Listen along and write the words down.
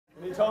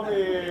told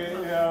me,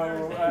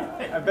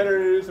 I better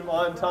introduce him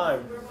on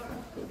time.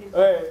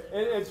 Okay,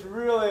 it's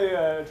really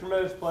a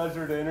tremendous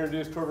pleasure to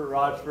introduce Torbert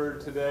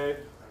Rocheford today.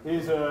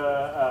 He's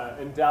an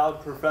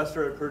endowed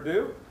professor at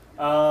Purdue,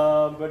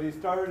 but he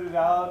started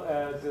out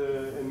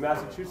in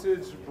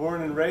Massachusetts,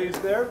 born and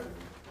raised there.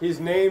 He's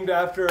named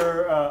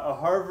after a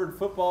Harvard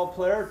football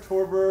player,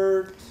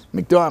 Torbert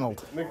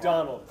McDonald.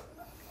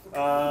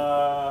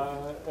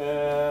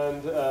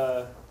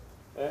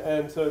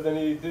 And so then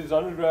he did his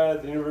undergrad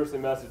at the University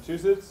of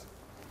Massachusetts.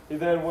 He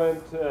then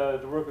went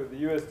to work with the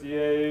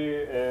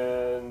USDA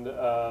and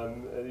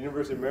at the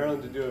University of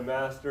Maryland to do a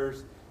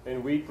master's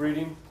in wheat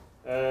breeding.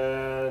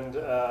 And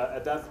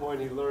at that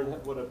point, he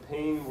learned what a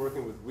pain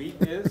working with wheat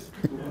is.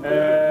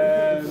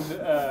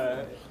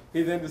 And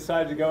he then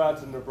decided to go out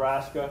to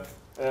Nebraska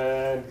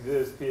and did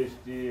his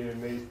PhD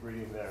in maize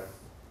breeding there.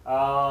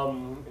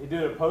 He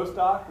did a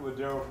postdoc with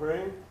Darryl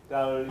Pring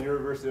down at the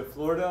University of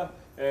Florida,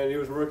 and he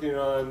was working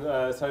on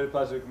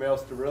cytoplasmic male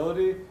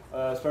sterility,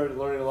 started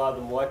learning a lot of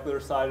the molecular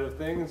side of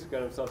things,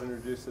 got himself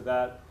introduced to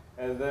that,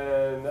 and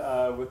then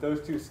with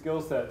those two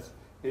skill sets,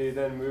 he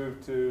then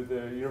moved to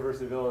the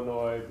University of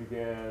Illinois,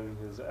 began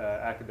his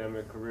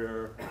academic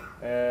career,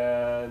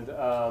 and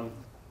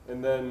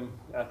then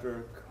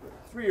after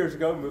 3 years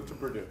ago, moved to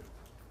Purdue.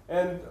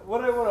 And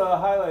what I want to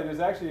highlight is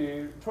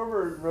actually,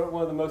 Torbert wrote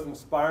one of the most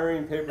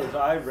inspiring papers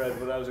I've read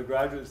when I was a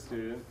graduate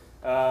student.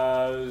 We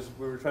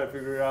were trying to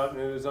figure it out, and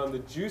it was on the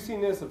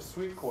juiciness of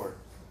sweet corn.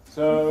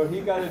 So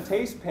he got a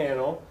taste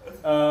panel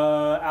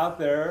out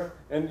there,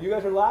 and you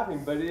guys are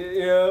laughing, but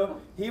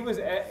he was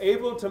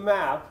able to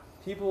map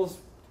people's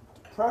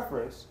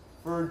preference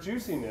for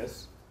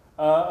juiciness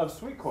of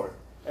sweet corn.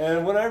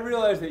 And when I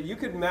realized that you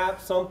could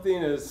map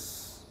something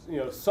as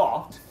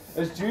soft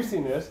as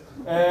juiciness,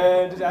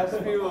 and just ask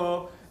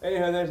people,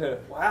 and they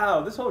said, wow,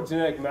 this whole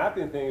genetic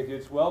mapping thing, if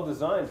it's well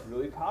designed, is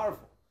really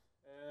powerful.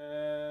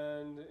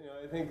 And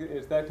I think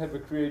it's that type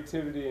of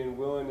creativity and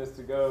willingness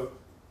to go,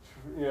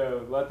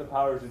 let the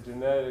powers of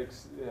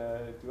genetics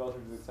do all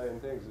sorts of exciting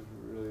things is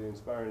really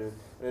inspiring. And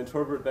then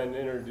Torbert then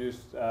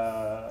introduced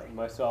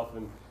myself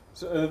and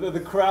so the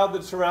crowd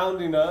that's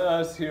surrounding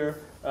us here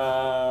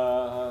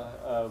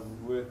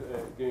with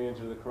getting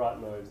into the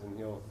carotenoids, and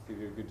he'll give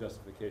you a good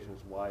justification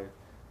as why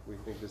we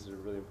think this is a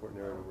really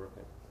important area to work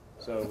in.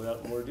 So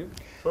without more ado,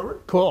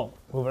 Torbert? Cool.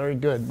 Well, very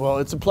good. Well,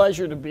 it's a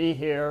pleasure to be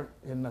here,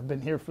 and I've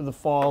been here for the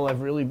fall.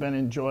 I've really been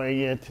enjoying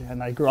it,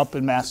 and I grew up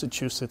in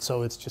Massachusetts,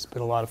 so it's just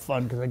been a lot of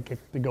fun because I get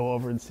to go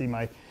over and see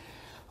my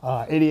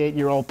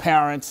 88-year-old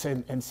parents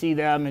and see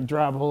them and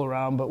travel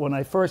around. But when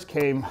I first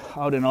came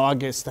out in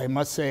August, I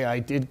must say I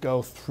did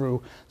go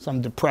through some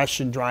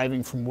depression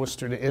driving from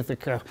Worcester to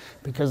Ithaca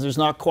because there's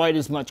not quite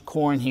as much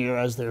corn here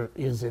as there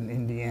is in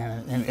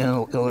Indiana and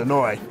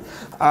Illinois.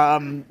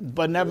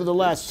 But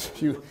nevertheless,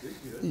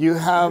 you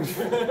have,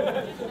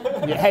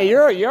 hey,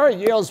 your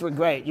yields were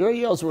great. Your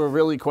yields were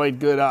really quite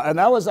good. And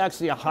that was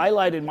actually a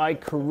highlight in my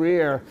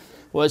career,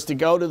 was to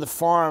go to the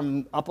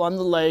farm up on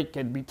the lake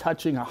and be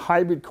touching a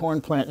hybrid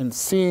corn plant and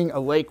seeing a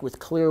lake with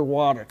clear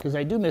water, because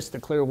I do miss the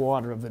clear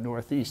water of the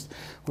Northeast.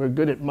 We're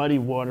good at muddy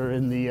water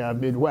in the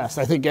Midwest.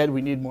 I think, Ed,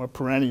 we need more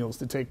perennials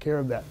to take care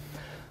of that.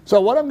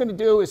 So what I'm going to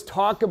do is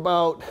talk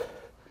about,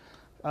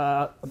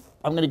 I'm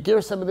going to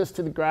gear some of this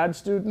to the grad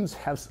students,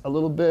 have a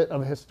little bit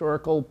of a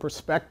historical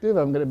perspective.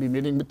 I'm going to be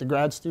meeting with the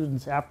grad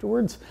students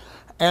afterwards.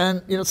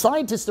 And,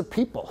 scientists are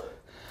people.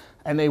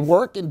 And they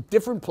work in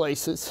different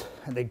places,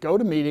 and they go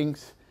to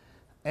meetings,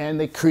 and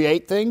they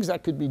create things.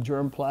 That could be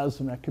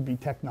germplasm, that could be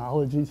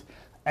technologies.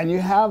 And you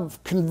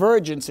have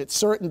convergence at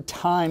certain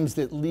times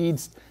that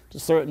leads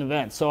to certain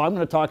events. So I'm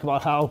going to talk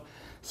about how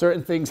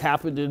certain things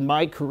happened in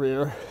my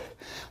career.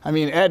 I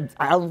mean, Ed,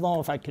 I don't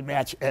know if I can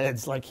match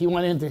Ed's. Like, he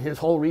went into his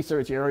whole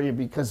research area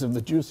because of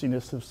the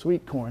juiciness of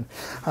sweet corn.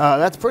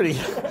 That's pretty,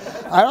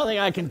 I don't think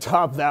I can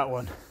top that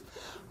one.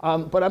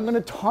 But I'm going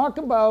to talk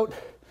about,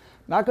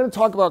 not going to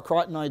talk about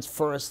carotenoids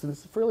first. This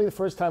is really the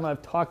first time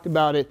I've talked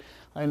about it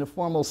in a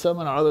formal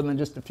seminar other than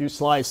just a few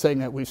slides saying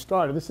that we've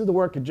started. This is the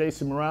work of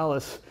Jason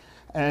Morales,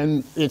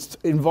 and it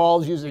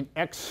involves using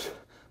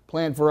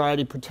X-plant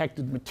variety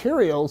protected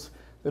materials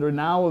that are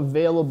now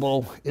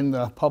available in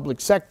the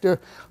public sector,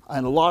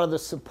 and a lot of the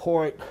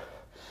support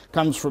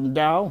comes from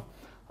Dow,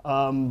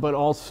 but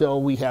also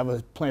we have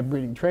a plant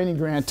breeding training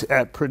grant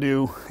at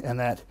Purdue, and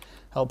that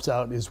helps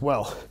out as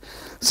well.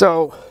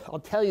 So I'll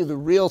tell you the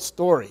real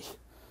story.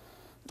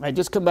 I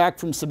just come back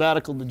from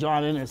sabbatical to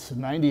John Innes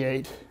in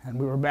 '98, and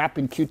we were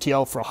mapping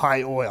QTL for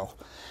high oil.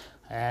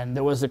 And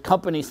there was a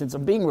company, since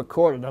I'm being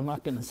recorded, I'm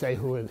not going to say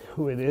who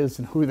it is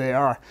and who they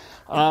are,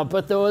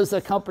 but there was a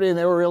company, and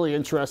they were really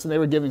interested. They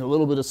were giving a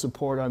little bit of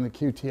support on the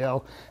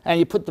QTL, and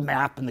you put the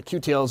map, and the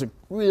QTLs are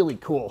really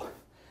cool.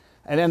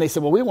 And then they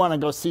said, well, we want to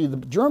go see the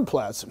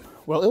germplasm.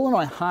 Well,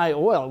 Illinois high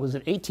oil was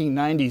an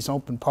 1890s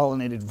open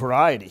pollinated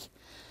variety.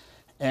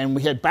 And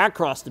we had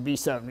backcrossed the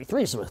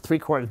B73, so a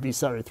 3/4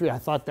 B73. I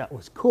thought that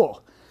was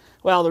cool.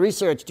 Well, the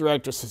research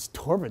director says,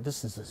 Torbert,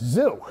 this is a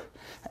zoo.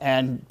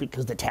 And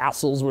because the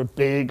tassels were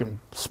big and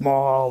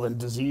small and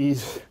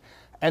diseased.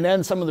 And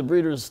then some of the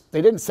breeders,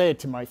 they didn't say it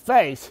to my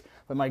face,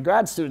 but my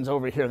grad students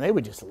over here, they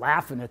were just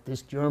laughing at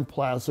this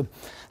germplasm.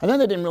 And then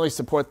they didn't really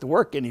support the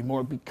work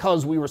anymore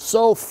because we were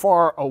so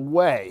far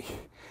away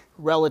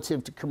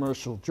relative to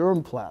commercial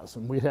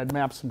germplasm. We had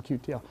maps from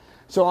QTL.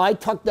 So I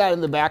tucked that in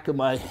the back of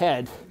my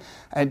head.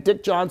 And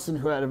Dick Johnson,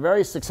 who had a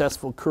very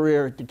successful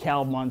career at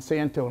DeKalb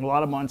Monsanto, and a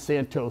lot of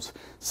Monsanto's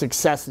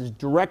success is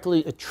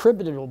directly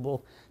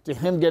attributable to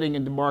him getting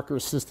into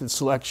marker-assisted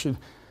selection,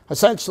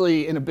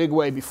 essentially in a big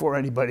way before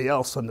anybody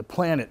else on the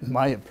planet, in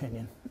my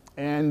opinion.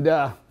 And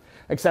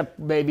except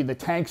maybe the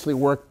Tanksley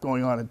work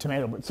going on in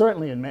tomato, but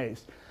certainly in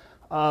maize.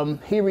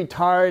 He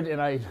retired, and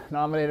I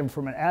nominated him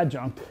for an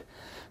adjunct.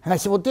 And I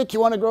said, well, Dick,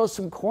 you want to grow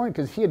some corn?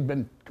 Because he had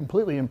been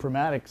completely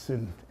informatics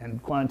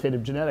and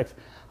quantitative genetics.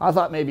 I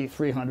thought maybe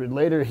 300.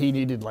 Later, he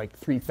needed like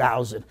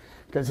 3,000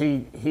 because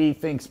he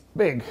thinks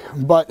big.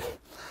 But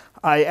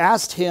I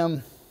asked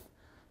him,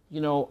 you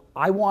know,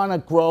 I want to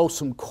grow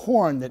some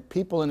corn that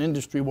people in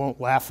industry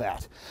won't laugh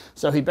at.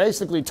 So he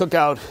basically took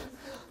out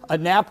a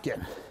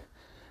napkin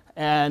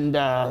and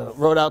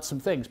wrote out some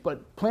things.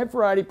 But plant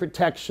variety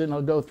protection,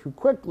 I'll go through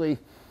quickly,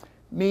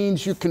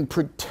 means you can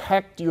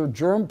protect your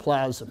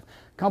germplasm.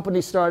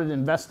 Companies started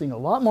investing a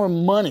lot more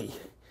money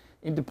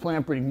into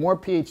plant breeding. More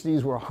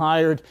PhDs were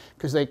hired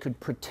because they could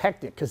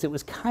protect it, because it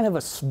was kind of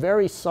a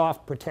very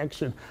soft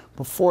protection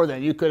before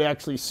that. You could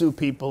actually sue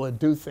people and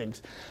do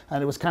things.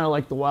 And it was kind of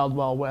like the Wild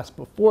Wild West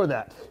before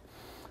that.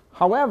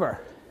 However,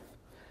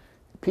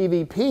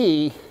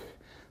 PVP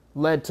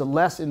led to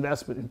less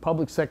investment in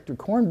public sector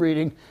corn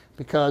breeding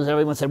because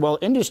everyone said, well,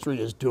 industry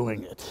is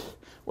doing it.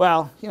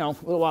 Well, you know,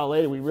 a little while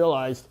later we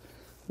realized,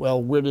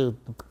 well, where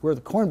are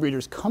the corn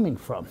breeders coming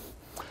from?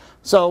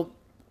 So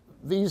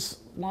these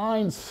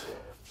lines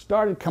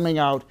started coming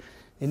out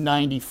in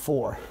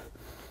 '94.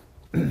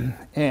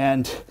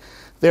 And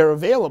they're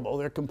available,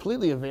 they're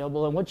completely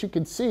available. And what you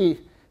can see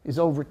is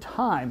over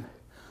time,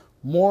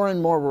 more and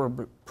more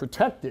were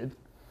protected.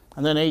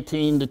 And then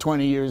 18 to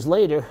 20 years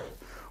later,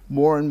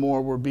 more and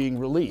more were being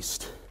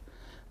released.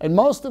 And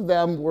most of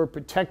them were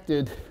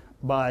protected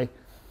by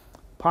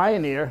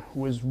Pioneer, who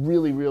was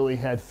really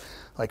had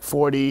like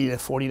 40 to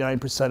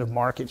 49% of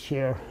market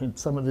share in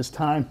some of this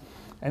time.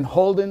 And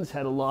Holden's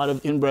had a lot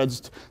of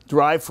inbreds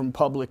derived from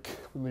public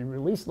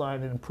release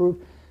line and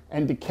improved.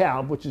 And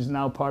DeKalb, which is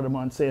now part of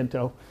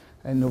Monsanto,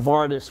 and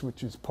Novartis,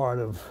 which is part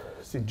of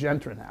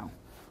Syngenta now.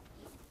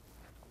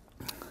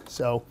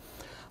 So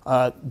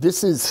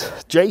this is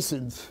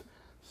Jason's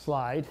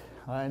slide.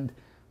 And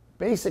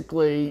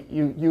basically,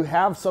 you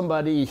have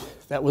somebody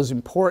that was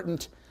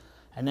important,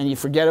 and then you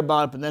forget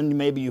about it, but then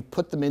maybe you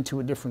put them into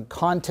a different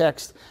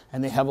context,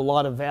 and they have a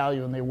lot of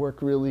value, and they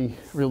work really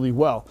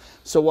well.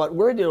 So what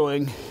we're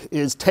doing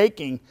is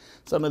taking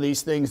some of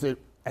these things that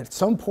at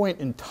some point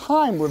in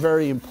time were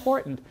very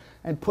important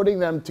and putting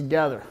them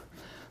together.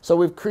 So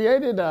we've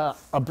created a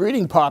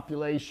breeding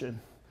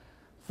population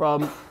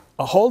from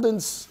a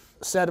Holden's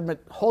sediment,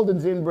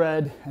 Holden's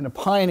inbred, and a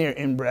Pioneer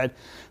inbred,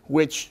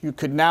 which you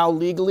could now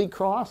legally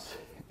cross.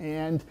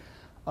 And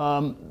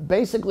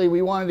basically,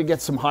 we wanted to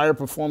get some higher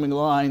performing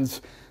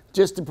lines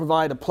just to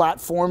provide a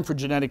platform for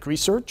genetic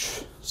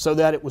research so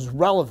that it was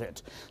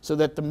relevant, so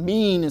that the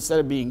mean, instead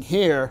of being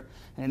here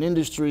and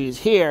industry is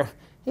here,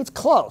 it's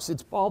close,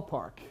 it's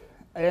ballpark.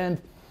 And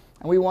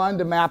we wanted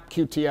to map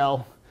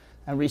QTL,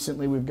 and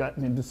recently we've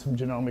gotten into some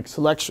genomic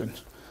selection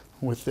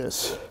with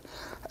this.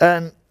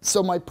 And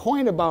so my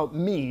point about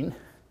mean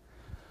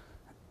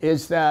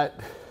is that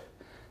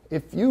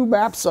if you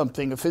map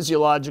something, a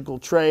physiological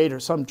trait or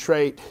some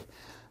trait,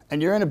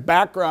 and you're in a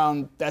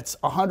background that's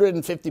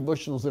 150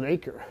 bushels an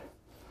acre,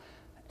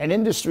 and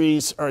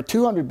industries are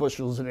 200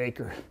 bushels an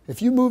acre,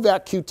 if you move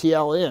that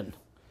QTL in,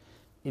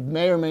 it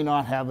may or may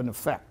not have an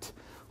effect.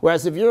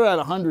 Whereas if you're at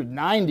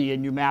 190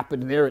 and you map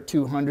it and they're at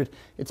 200,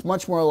 it's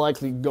much more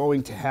likely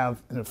going to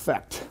have an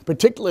effect,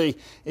 particularly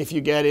if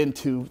you get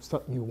into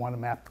something you want to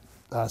map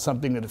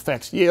something that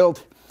affects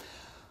yield.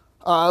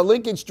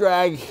 Linkage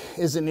drag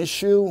is an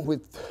issue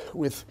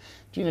with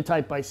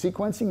genotype by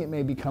sequencing. It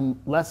may become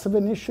less of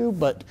an issue,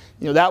 but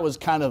you know that was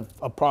kind of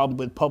a problem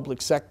with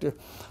public sector.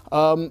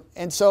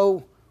 And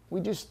so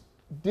we just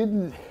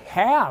didn't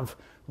have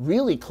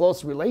really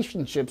close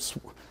relationships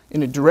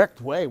in a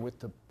direct way with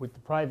the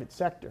private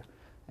sector.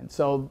 And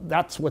so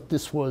that's what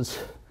this was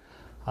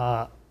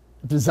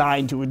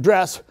designed to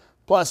address.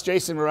 Plus,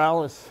 Jason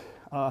Morales,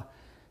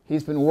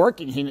 he's been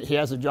working, he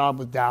has a job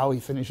with Dow, he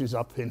finishes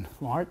up in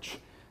March.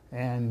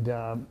 And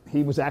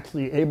he was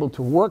actually able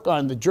to work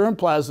on the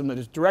germplasm that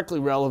is directly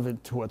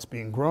relevant to what's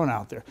being grown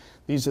out there.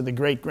 These are the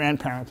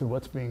great-grandparents of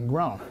what's being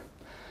grown.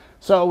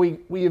 So we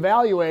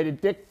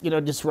evaluated, Dick, you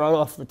know, just right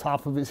off the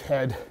top of his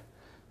head,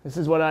 this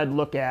is what I'd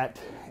look at,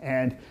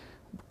 and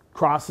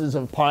crosses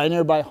of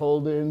Pioneer by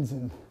Holden's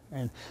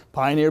and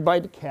Pioneer by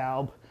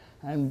DeKalb.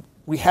 And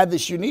we had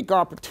this unique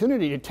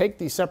opportunity to take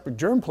these separate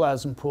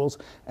germplasm pools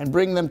and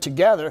bring them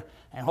together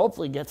and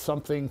hopefully get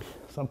something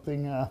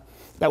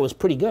that was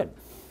pretty good.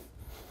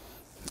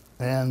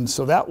 And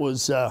so that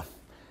was,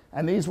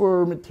 and these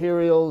were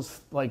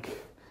materials like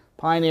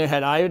Pioneer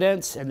had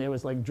iodents, and there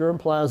was like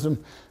germplasm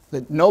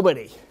that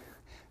nobody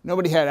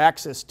had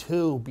access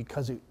to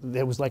because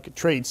there was like a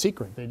trade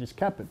secret. They just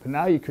kept it, but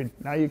now you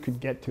could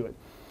get to it.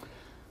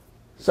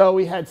 So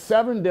we had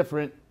 7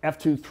 different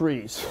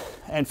F23s,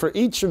 and for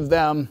each of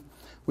them,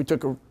 we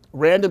took a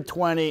random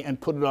 20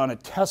 and put it on a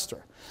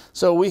tester.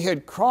 So we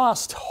had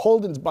crossed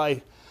Holden's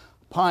by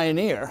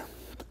Pioneer,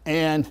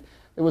 and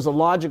there was a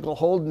logical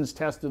Holden's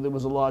tester, there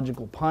was a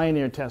logical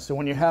Pioneer tester.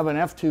 When you have an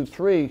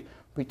F23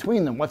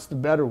 between them, what's the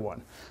better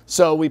one?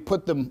 So we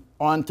put them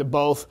onto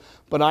both,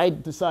 but I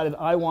decided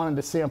I wanted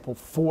to sample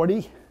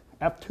 40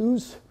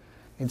 F2s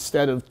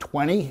instead of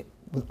 20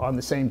 on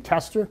the same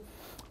tester.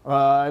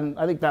 And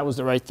I think that was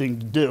the right thing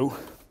to do.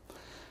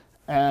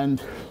 And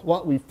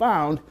what we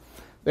found,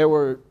 there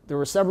were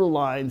several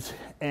lines,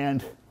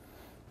 and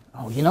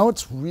oh, you know,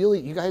 it's really,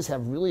 you guys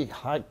have really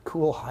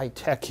cool high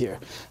tech here,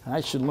 and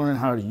I should learn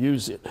how to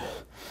use it.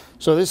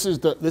 So this is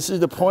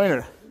the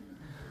pointer.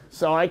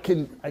 So I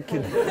can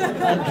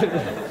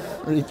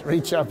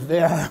reach up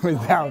there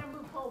without.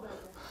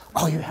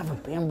 Oh, you have a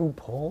bamboo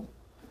pole?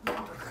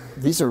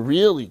 These are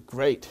really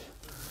great.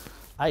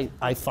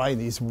 I find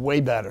these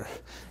way better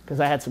because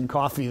I had some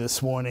coffee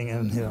this morning,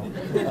 and you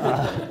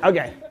know.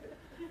 Okay,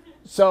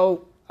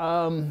 so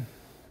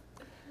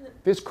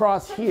this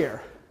cross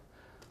here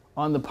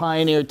on the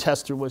Pioneer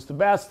tester was the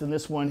best, and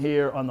this one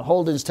here on the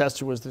Holden's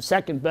tester was the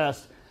second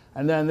best.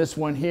 And then this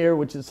one here,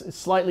 which is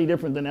slightly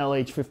different than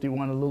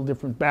LH51, a little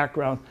different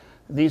background,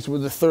 these were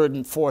the 3rd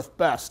and 4th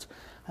best.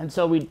 And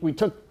so we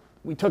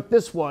took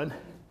this one,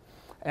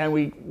 and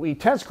we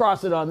test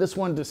crossed it on this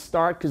one to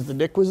start because the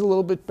nick was a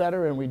little bit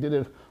better, and we did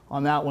it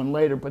on that one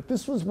later. But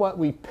this was what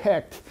we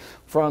picked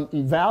from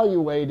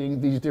evaluating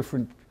these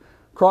different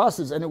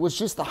crosses, and it was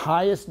just the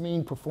highest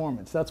mean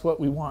performance. That's what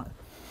we want.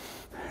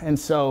 And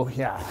so,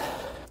 yeah,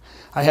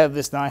 I have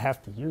this now, I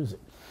have to use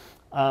it.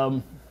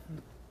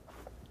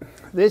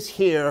 This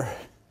here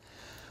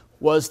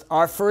was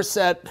our first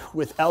set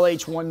with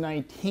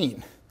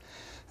LH119.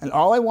 And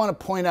all I want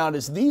to point out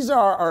is these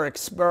are our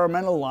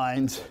experimental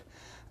lines,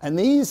 and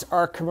these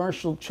are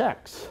commercial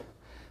checks.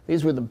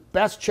 These were the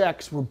best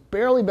checks, were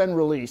barely been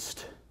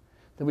released,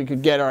 that we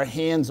could get our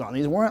hands on.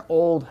 These weren't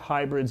old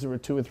hybrids that were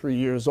 2 or 3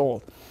 years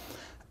old.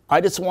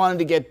 I just wanted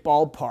to get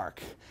ballpark.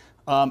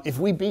 If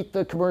we beat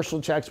the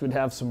commercial checks, we'd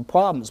have some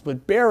problems.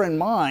 But bear in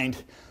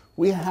mind,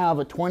 we have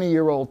a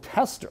 20-year-old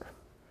tester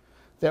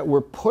that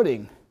we're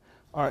putting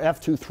our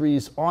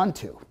F23s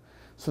onto.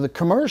 So the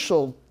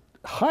commercial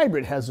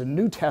hybrid has a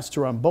new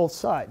tester on both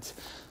sides.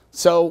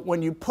 So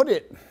when you put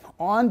it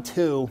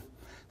onto,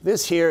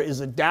 this here is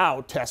a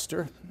Dow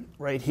tester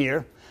right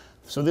here.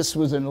 So this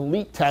was an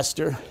elite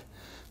tester.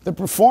 The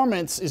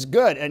performance is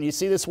good, and you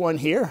see this one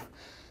here,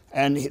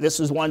 and this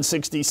is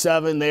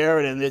 167 there,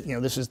 and you know,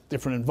 this is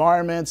different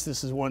environments.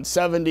 This is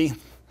 170.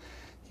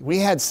 We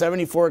had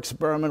 74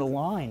 experimental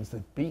lines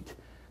that beat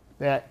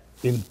that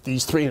in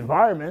these 3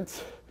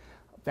 environments,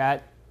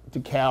 that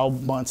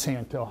DeKalb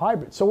Monsanto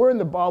hybrid. So we're in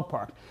the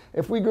ballpark.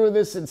 If we grew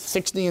this in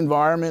 60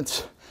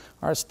 environments,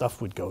 our stuff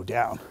would go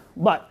down.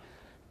 But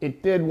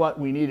it did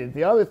what we needed.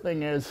 The other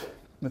thing is,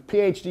 with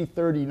PhD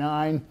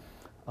 39,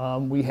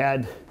 we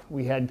had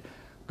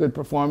good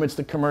performance.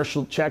 The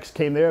commercial checks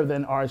came there,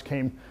 then ours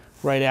came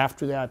right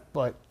after that.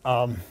 But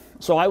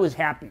so I was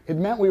happy. It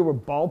meant we were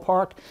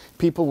ballpark.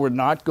 People were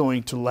not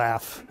going to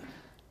laugh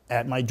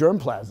at my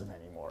germplasm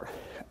anymore.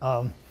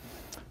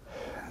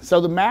 So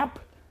the map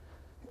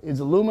is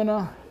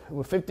Illumina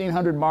with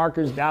 1,500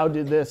 markers. Dow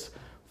did this,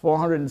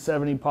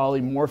 470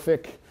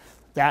 polymorphic.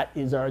 That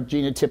is our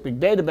genotypic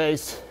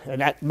database, and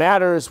that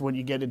matters when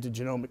you get into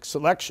genomic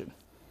selection.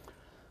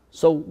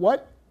 So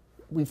what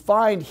we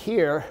find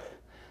here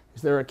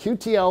is there are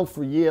QTL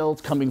for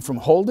yields coming from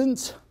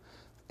Holden's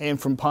and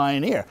from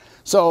Pioneer.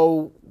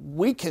 So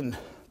we can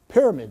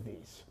pyramid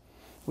these.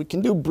 We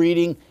can do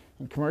breeding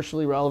in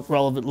commercially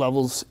relevant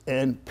levels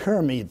and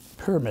pyramid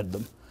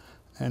them.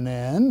 And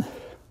then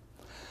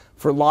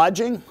for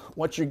lodging,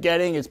 what you're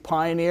getting is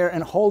Pioneer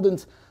and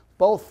Holden's.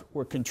 Both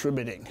were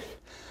contributing.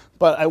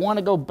 But I want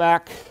to go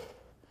back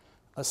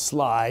a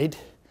slide.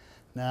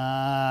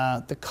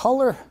 The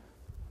color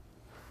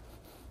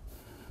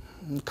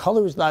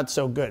is not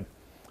so good,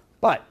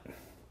 but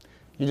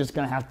you're just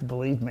going to have to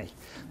believe me.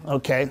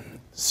 Okay,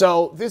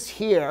 so this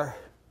here,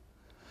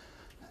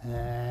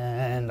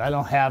 and I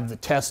don't have the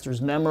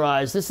testers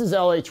memorized. This is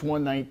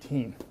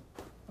LH119,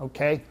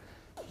 okay?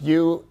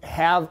 You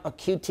have a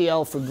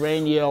QTL for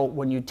grain yield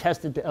when you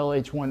test it to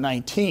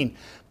LH119,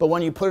 but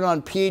when you put it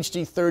on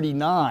PhD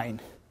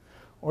 39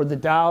 or the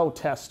Dow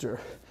tester,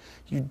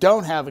 you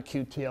don't have a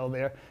QTL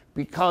there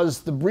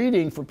because the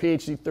breeding for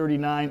PhD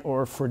 39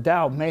 or for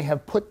Dow may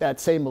have put that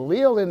same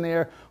allele in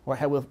there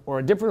or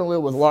a different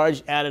allele with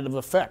large additive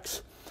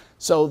effects.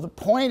 So the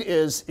point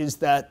is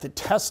that the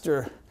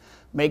tester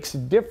makes a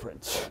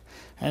difference.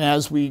 And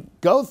as we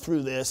go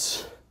through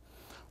this,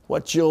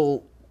 what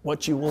you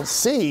will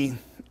see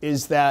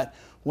is that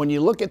when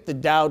you look at the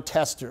Dow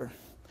tester,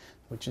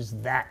 which is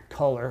that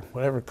color,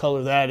 whatever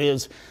color that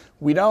is,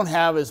 we don't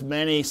have as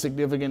many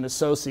significant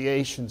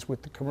associations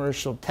with the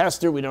commercial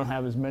tester. We don't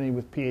have as many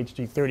with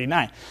PHD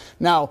 39.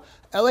 Now,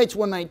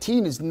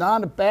 LH119 is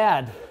not a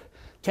bad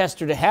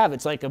tester to have.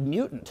 It's like a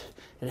mutant.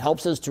 It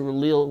helps us to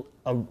reveal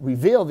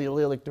the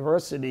allelic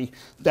diversity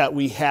that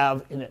we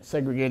have in it,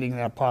 segregating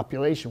that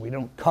population. We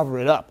don't cover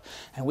it up.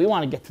 And we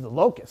want to get to the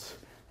locus.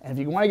 And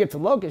if you want to get to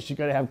the locus, you've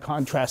got to have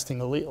contrasting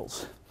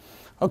alleles.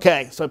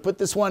 Okay, so I put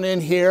this one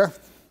in here.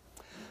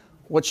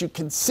 What you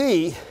can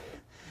see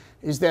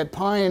is that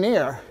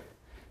Pioneer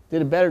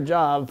did a better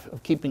job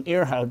of keeping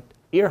ear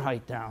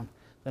height down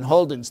than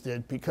Holden's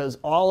did, because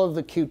all of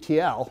the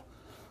QTL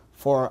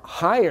for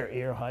higher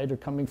ear height are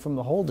coming from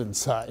the Holden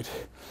side.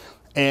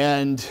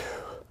 And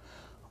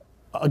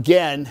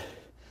again,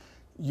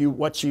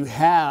 what you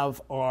have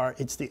are,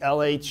 it's the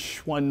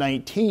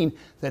LH119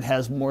 that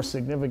has more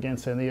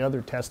significance, and the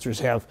other testers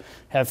have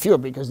fewer,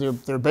 because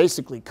they're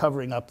basically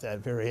covering up that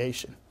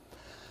variation.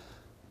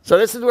 So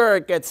this is where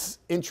it gets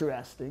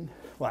interesting.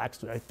 Well,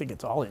 actually, I think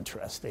it's all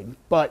interesting,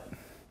 but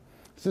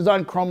this is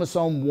on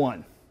chromosome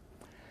 1.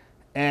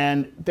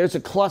 And there's a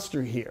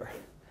cluster here.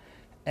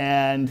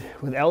 And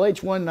with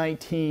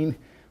LH119,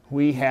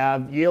 we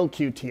have yield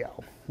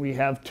QTL. We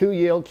have 2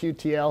 yield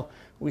QTL.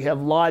 We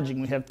have lodging.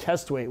 We have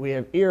test weight. We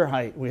have ear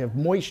height. We have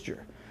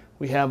moisture.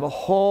 We have a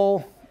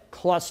whole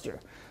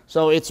cluster.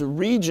 So it's a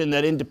region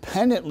that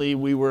independently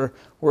we were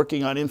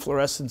working on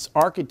inflorescence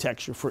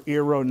architecture for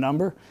ear row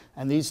number.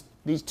 And these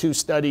 2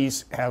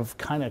 studies have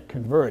kind of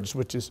converged,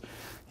 which is,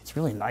 it's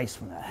really nice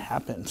when that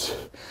happens.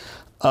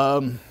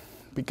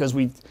 Because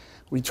we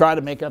try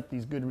to make up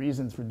these good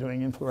reasons for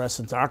doing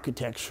inflorescence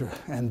architecture,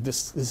 and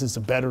this is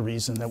a better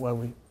reason than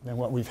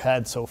what we've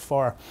had so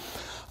far.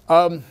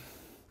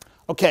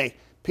 Okay,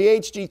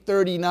 PHD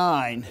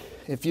 39,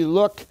 if you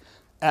look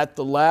at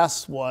the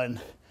last one,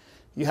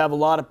 you have a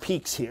lot of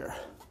peaks here.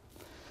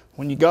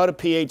 When you go to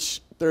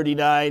PH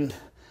 39,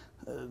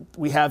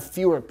 we have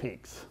fewer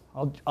peaks.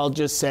 I'll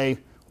just say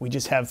we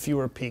just have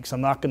fewer peaks.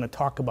 I'm not going to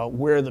talk about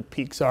where the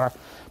peaks are,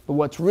 but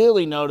what's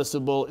really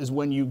noticeable is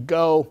when you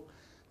go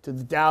to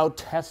the Dow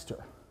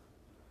tester,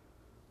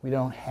 we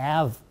don't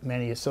have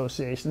many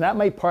associations. That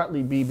may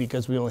partly be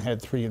because we only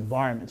had 3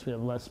 environments. We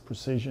have less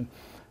precision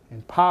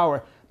and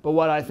power. But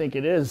what I think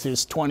it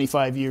is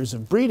 25 years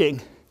of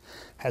breeding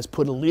has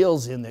put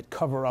alleles in that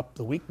cover up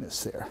the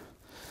weakness there.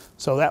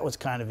 So that was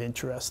kind of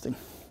interesting.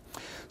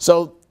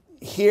 So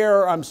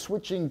here I'm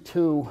switching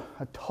to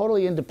a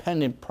totally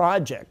independent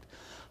project,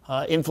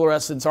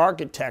 inflorescence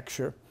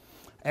architecture.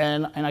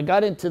 And I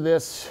got into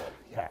this,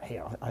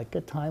 I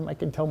got time, I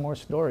can tell more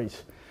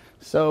stories.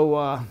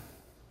 So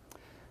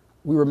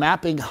we were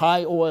mapping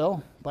high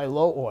oil by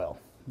low oil.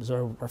 It was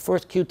our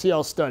first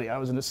QTL study. I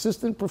was an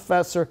assistant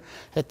professor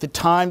at the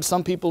time.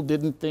 Some people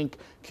didn't think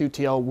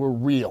QTL were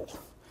real.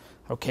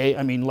 Okay,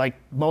 I mean, like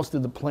most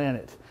of the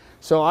planet.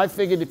 So I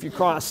figured if you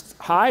crossed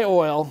high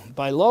oil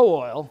by low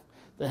oil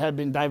that had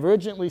been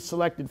divergently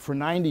selected for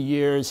 90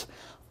 years,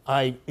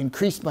 I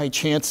increased my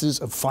chances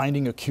of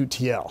finding a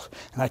QTL.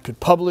 And I could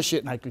publish it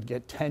and I could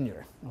get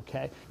tenure,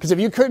 okay? Because if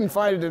you couldn't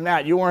find it in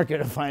that, you weren't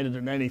going to find it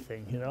in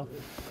anything, you know?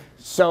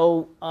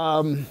 So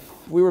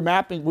we were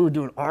mapping, we were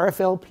doing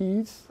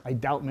RFLPs. I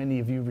doubt many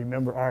of you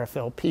remember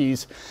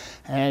RFLPs.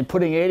 And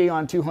putting 80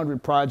 on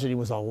 200 progeny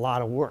was a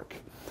lot of work.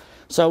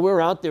 So we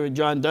were out there with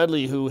John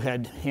Dudley, who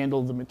had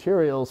handled the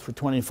materials for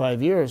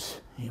 25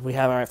 years. We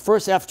have our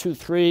first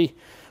F23,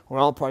 where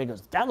all party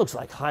goes, that looks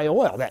like high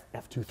oil, that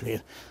F23.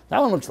 That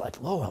one looks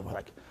like low oil. We're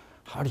like,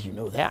 how do you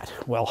know that?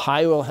 Well,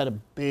 high oil had a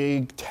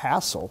big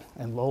tassel,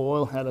 and low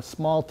oil had a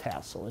small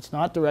tassel. It's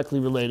not directly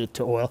related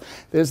to oil.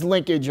 There's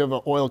linkage of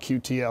an oil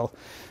QTL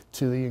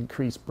to the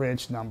increased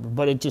branch number,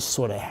 but it just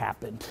sort of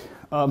happened.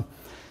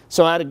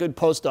 So I had a good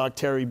postdoc,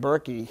 Terry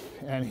Berkey,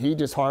 and he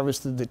just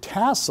harvested the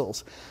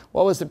tassels.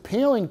 What was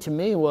appealing to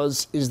me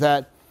is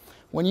that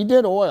when you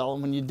did oil,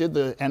 when you did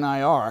the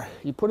NIR,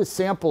 you put a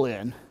sample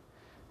in,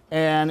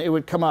 and it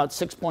would come out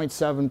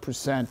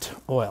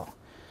 6.7% oil.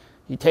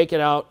 You take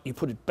it out, you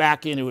put it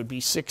back in, it would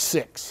be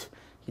 6.6.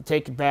 You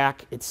take it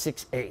back, it's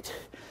 6.8.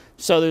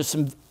 So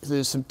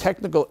there's some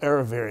technical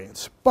error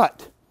variance.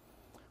 But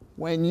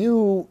when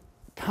you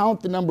count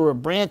the number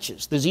of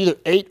branches, there's either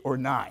 8 or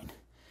 9.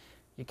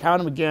 You count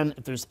them again,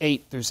 if there's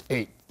 8, there's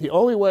 8. The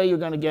only way you're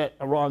going to get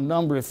a wrong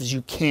number is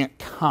you can't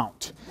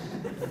count,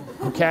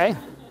 okay?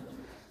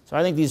 So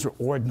I think these are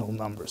ordinal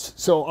numbers.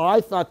 So I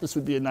thought this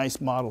would be a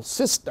nice model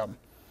system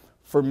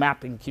for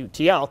mapping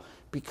QTL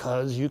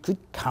because you could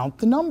count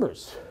the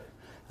numbers.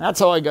 That's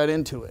how I got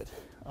into it.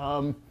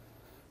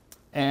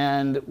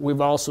 And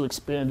we've also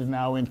expanded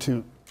now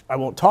into, I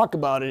won't talk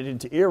about it,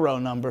 into ear row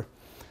number,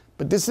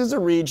 but this is a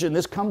region,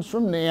 this comes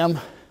from NAM.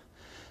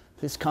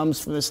 This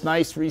comes from this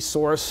nice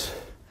resource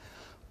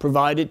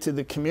provided to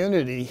the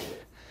community.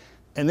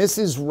 And this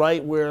is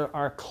right where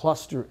our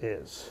cluster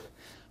is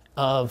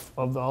of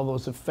all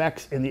those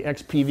effects in the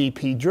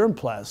XPVP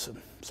germplasm.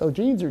 So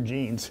genes are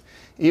genes,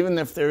 even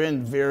if they're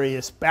in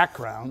various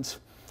backgrounds,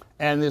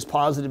 and there's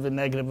positive and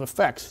negative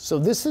effects. So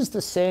this is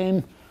the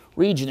same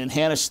region, and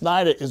Hannah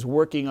Snyder is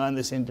working on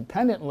this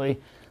independently,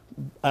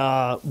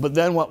 But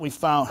then what we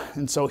found,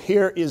 and so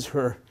here is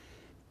her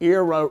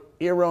ear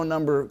row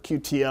number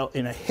QTL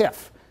in a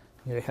HIF,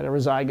 a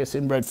heterozygous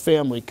inbred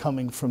family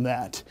coming from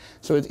that.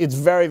 So it's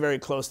very, very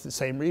close to the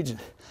same region.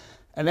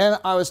 And then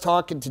I was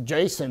talking to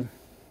Jason,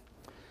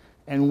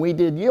 and we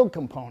did yield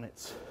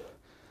components.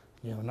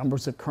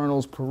 Numbers of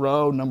kernels per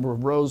row, number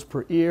of rows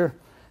per ear.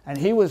 And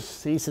he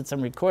sits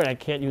on record, I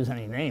can't use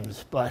any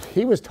names, but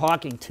he was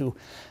talking to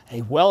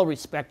a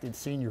well-respected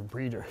senior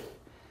breeder.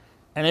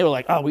 And they were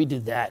like, oh, we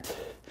did that.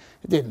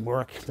 It didn't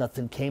work,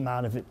 nothing came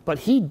out of it. But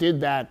he did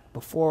that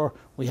before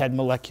we had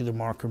molecular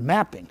marker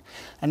mapping.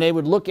 And they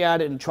would look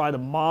at it and try to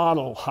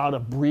model how to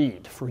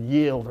breed for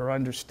yield or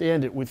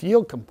understand it with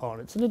yield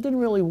components, and it didn't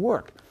really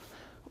work.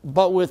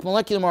 But with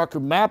molecular marker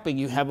mapping,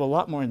 you have a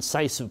lot more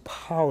incisive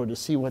power to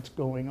see what's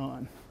going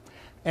on.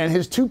 And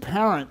his two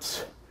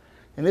parents,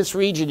 in this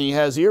region he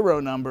has ear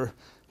row number,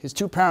 his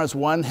two parents,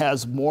 one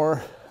has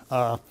more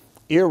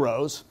ear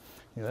rows,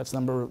 that's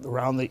number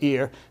around the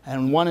ear,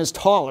 and one is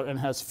taller and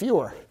has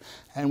fewer.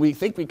 And we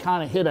think we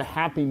kind of hit a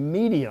happy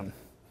medium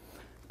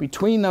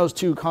between those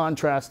two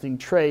contrasting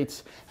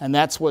traits, and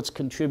that's what's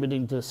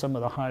contributing to some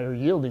of the higher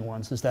yielding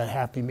ones, is that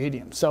happy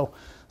medium. So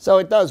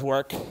it does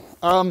work,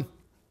 and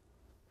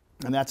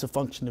that's a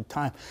function of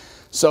time.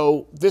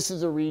 So this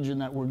is a region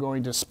that we're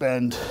going to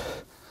spend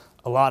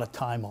a lot of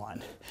time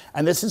on.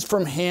 And this is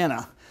from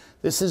Hannah.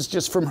 This is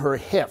just from her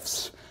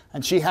HIFs,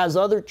 and she has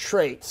other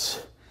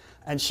traits.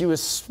 And she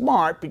was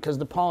smart because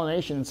the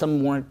pollination and some of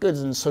them weren't good,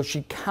 and so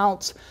she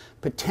counts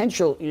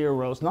potential ear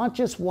rows, not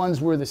just ones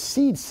where the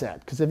seed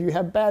set, because if you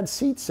have bad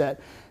seed set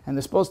and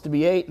they're supposed to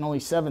be 8 and only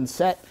 7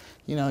 set,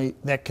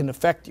 that can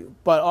affect you.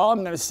 But all I'm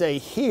going to say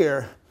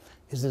here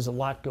is there's a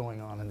lot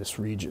going on in this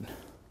region.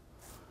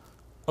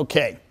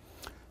 Okay,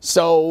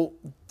 so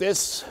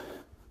this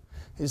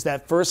is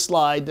that first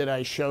slide that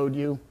I showed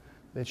you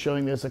that's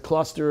showing there's a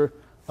cluster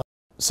of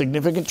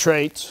significant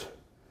traits,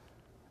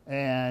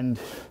 and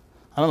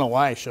I don't know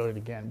why I showed it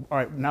again. All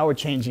right, now we're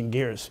changing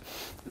gears.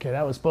 Okay,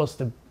 that was supposed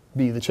to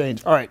be the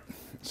change. All right,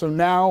 so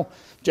now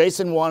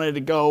Jason wanted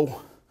to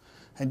go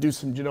and do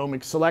some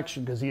genomic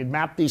selection because he had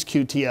mapped these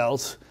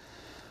QTLs,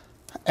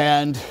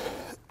 and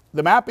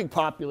the mapping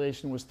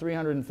population was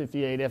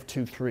 358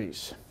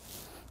 F23s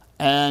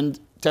and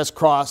test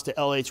crossed to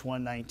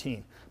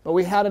LH119. But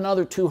we had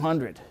another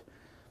 200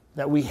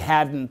 that we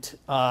hadn't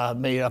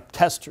made up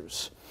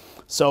testers.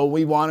 So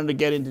we wanted to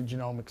get into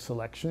genomic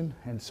selection,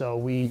 and so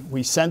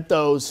we sent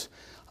those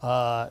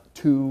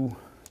to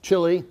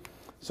Chile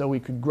so we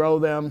could grow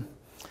them,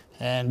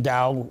 and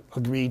Dow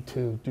agreed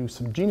to do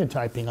some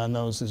genotyping on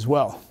those as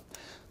well.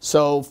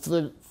 So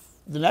for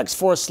the next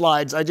 4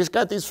 slides, I just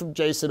got these from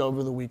Jason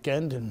over the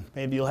weekend, and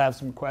maybe you'll have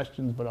some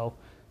questions, but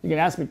you can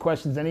ask me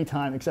questions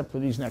anytime except for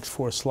these next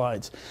 4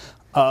 slides.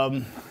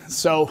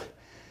 So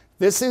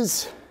this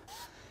is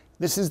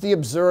the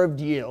observed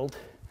yield.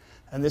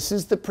 And this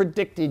is the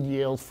predicted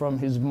yield from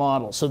his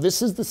model. So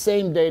this is the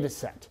same data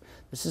set.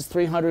 This is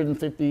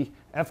 350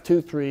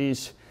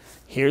 F23s.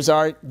 Here's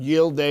our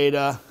yield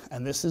data,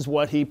 and this is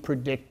what he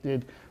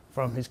predicted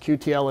from his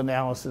QTL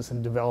analysis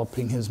and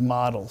developing his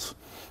models.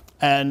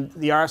 And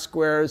the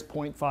R-square is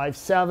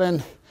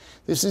 0.57.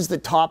 This is the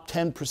top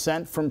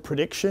 10% from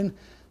prediction.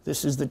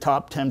 This is the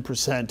top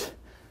 10%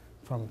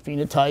 from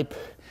phenotype.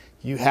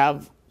 You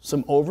have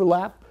some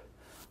overlap.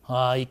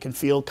 You can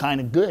feel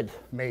kind of good,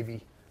 maybe.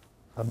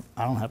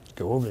 I don't have to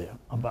go over there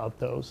about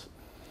those.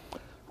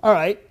 All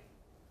right,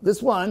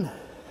 this one,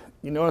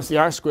 you notice the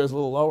R-square is a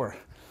little lower.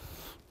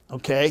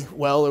 Okay,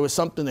 well, there was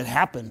something that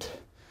happened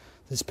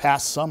this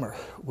past summer,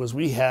 was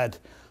we had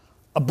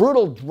a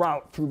brutal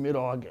drought through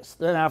mid-August.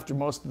 Then after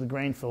most of the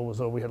grain fill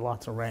was over, we had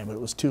lots of rain, but it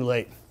was too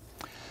late.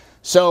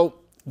 So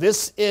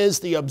this is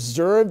the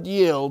observed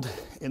yield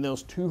in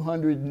those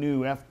 200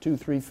 new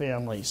F23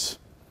 families.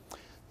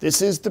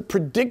 This is the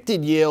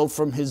predicted yield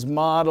from his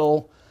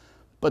model,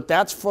 but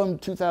that's from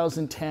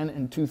 2010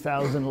 and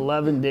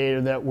 2011 data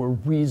that were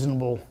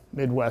reasonable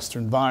Midwest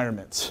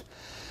environments.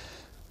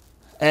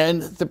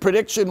 And the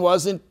prediction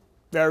wasn't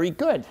very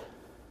good,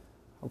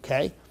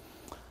 okay?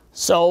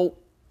 So,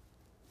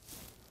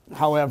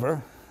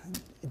 however,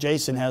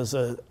 Jason has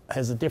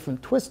a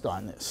different twist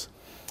on this.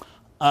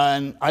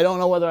 And I don't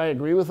know whether I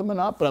agree with him or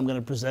not, but I'm going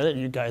to present it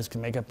and you guys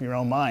can make up your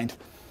own mind.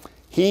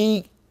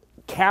 He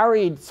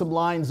carried some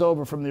lines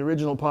over from the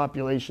original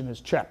population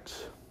as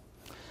checks.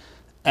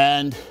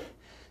 And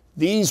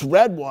these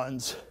red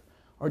ones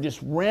are just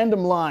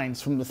random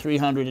lines from the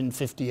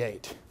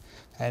 358.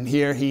 And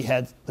here he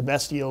had the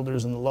best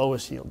yielders and the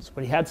lowest yielders.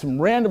 But he had some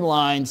random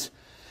lines,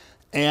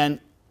 and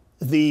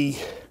the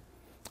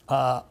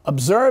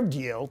observed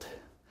yield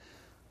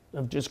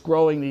of just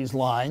growing these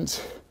lines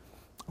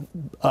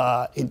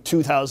in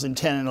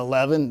 2010 and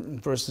 11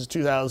 versus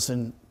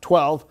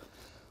 2012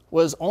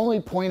 was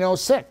only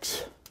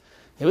 0.06.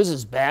 It was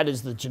as bad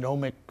as the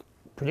genomic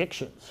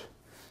predictions.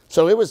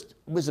 So it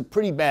was a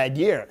pretty bad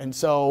year. And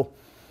so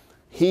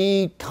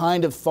he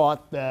kind of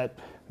thought that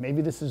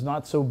maybe this is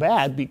not so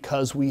bad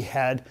because we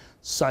had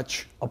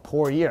such a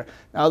poor year.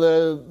 Now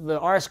the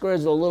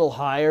R-squares are a little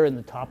higher in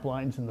the top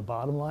lines and the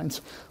bottom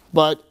lines,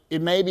 but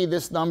it may be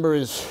this number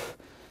is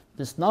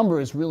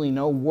really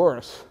no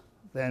worse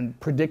than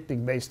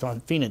predicting based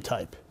on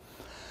phenotype.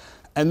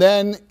 And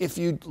then if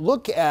you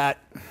look at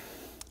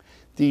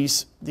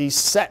these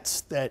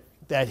sets that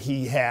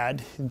he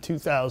had in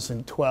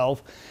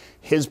 2012,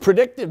 his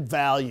predictive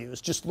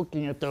values, just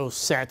looking at those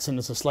sets, and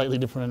it's a slightly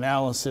different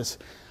analysis,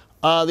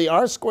 the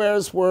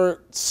R-squares were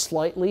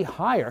slightly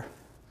higher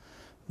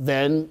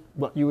than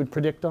what you would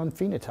predict on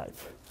phenotype.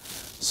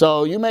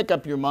 So you make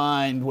up your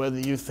mind whether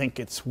you think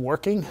it's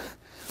working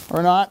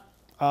or not.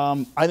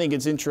 I think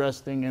it's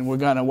interesting, and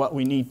what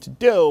we need to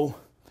do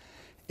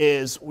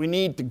is we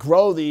need to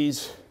grow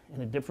these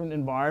in a different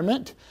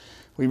environment.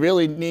 We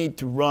really need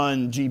to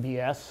run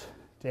GBS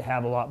to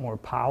have a lot more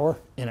power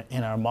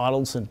in our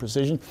models and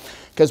precision,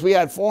 because we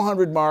had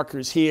 400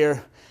 markers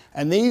here,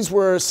 and these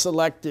were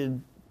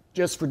selected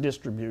just for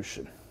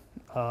distribution.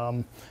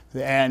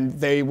 And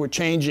they were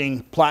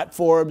changing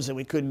platforms, and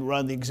we couldn't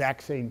run the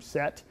exact same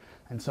set,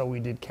 and so we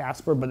did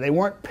Casper, but they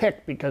weren't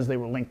picked because they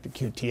were linked to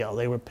QTL.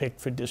 They were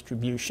picked for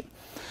distribution.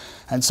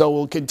 And so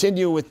we'll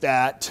continue with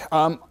that.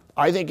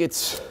 I think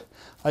it's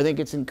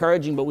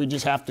encouraging, but we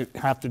just have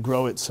to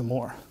grow it some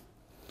more.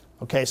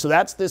 Okay, so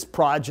that's this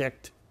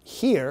project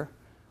here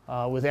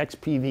with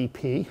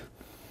XPVP.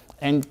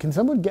 And can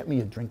someone get me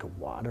a drink of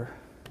water?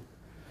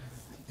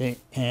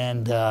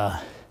 And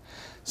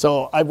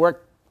so we've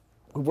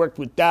worked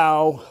with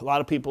Dow, a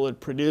lot of people at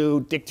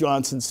Purdue. Dick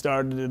Johnson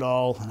started it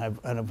all,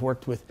 and I've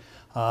worked with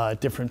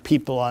different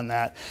people on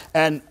that.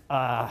 And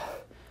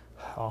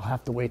I'll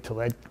have to wait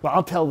till Ed, well,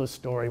 I'll tell the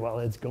story while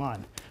Ed's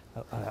gone.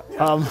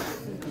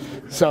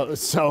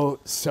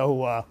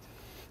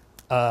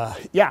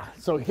 Yeah,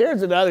 so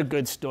here's another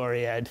good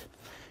story, Ed,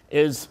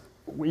 is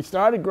we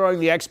started growing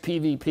the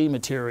XPVP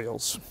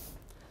materials.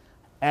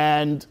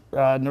 And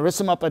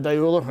Narissima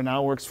Padayula, who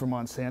now works for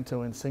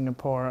Monsanto in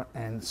Singapore,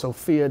 and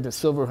Sophia De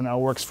Silva, who now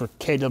works for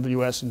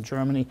KWS in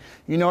Germany.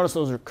 You notice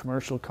those are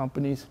commercial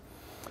companies.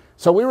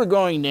 So we were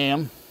growing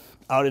NAM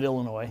out at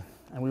Illinois,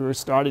 and we were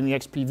starting the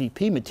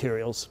XPVP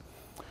materials.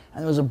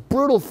 And there was a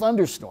brutal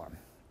thunderstorm.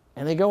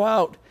 And they go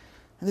out,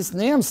 and this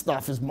NAM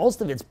stuff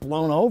most of it's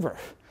blown over.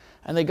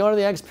 And they go to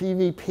the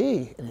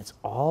XPVP, and it's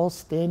all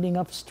standing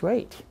up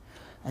straight.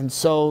 And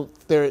so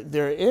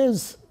there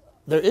is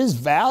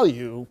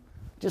value,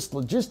 just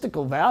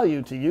logistical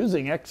value, to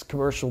using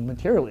X-commercial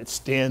material. It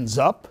stands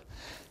up.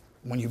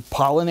 When you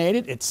pollinate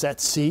it, it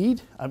sets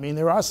seed. I mean,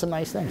 there are some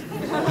nice things.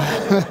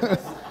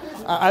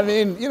 I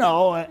mean, you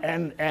know,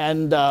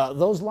 and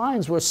those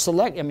lines were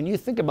I mean, you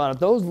think about it,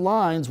 those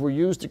lines were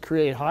used to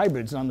create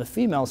hybrids. On the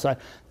female side,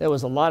 there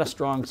was a lot of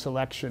strong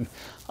selection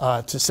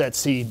to set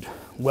seed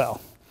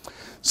well.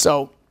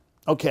 So,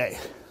 okay,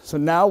 so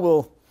now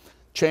we'll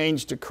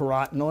change to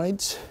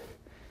carotenoids.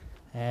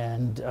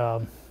 And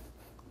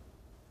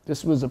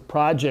this was a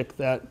project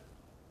that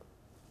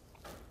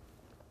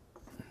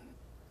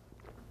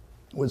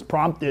was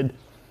prompted.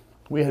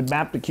 We had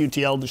mapped the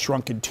QTL to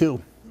shrunken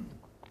 2,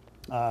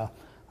 a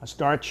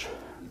starch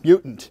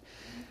mutant.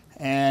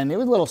 And it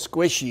was a little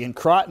squishy, and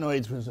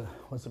carotenoids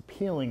was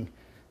appealing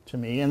to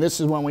me. And this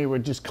is when we were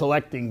just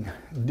collecting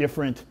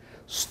different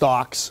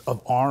stalks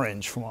of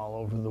orange from all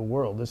over the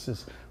world. This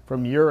is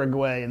from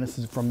Uruguay, and this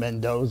is from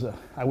Mendoza.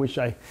 I wish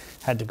I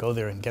had to go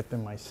there and get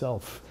them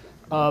myself.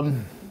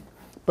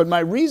 But my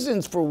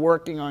reasons for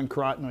working on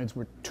carotenoids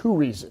were 2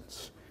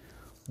 reasons.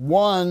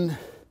 One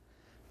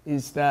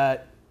is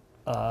that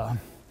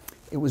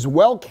it was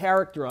well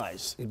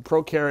characterized in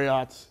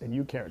prokaryotes and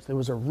eukaryotes. There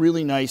was a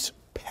really nice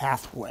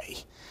pathway.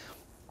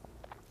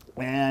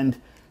 And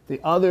the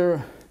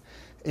other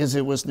is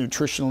it was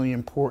nutritionally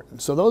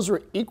important. So those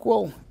were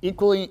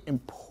equally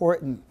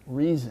important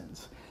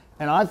reasons.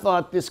 And I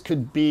thought this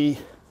could be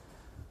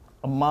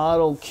a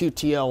model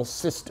QTL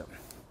system.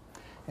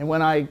 And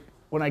when I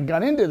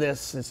got into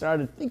this and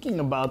started thinking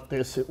about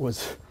this, it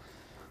was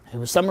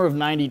summer of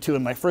 '92,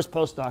 and my first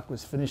postdoc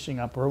was finishing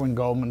up. Erwin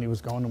Goldman, he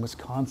was going to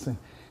Wisconsin,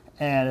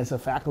 and as a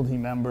faculty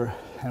member,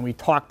 and we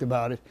talked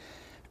about it.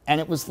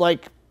 And it was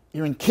like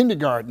you're in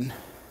kindergarten,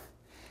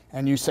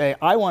 and you say,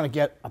 I want to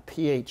get a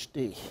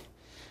PhD.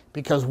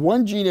 Because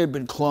one gene had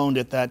been cloned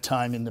at that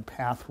time in the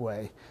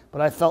pathway,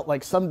 but I felt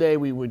like someday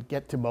we would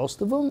get to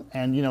most of them.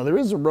 And you know, there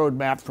is a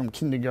roadmap from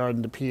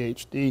kindergarten to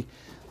PhD,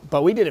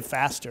 but we did it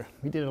faster.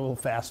 We did it a little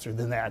faster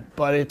than that,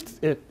 but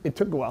it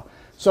took a while.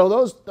 So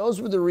those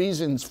were the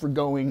reasons for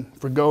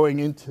going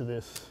into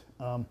this.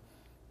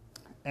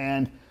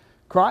 And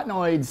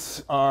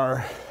carotenoids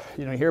are,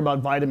 you know, you hear about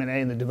vitamin A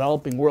in the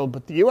developing world,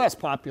 but the U.S.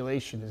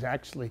 population is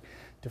actually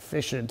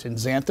deficient in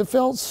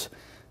xanthophylls.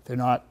 They're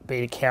not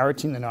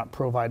beta-carotene, they're not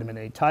provitamin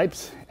A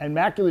types. And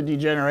macular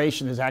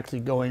degeneration is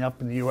actually going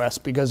up in the US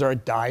because our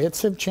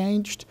diets have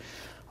changed.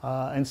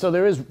 And so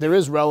there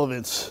is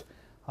relevance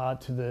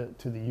to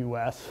the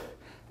US.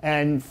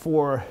 And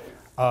for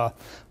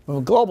From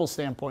a global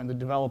standpoint, in the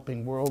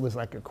developing world, there's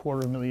like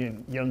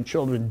 250,000 young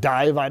children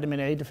die of vitamin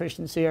A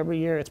deficiency every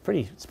year. It's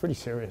pretty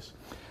serious.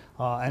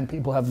 And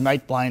people have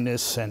night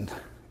blindness and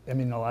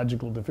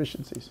immunological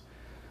deficiencies.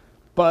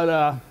 But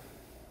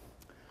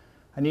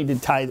I need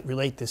to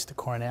relate this to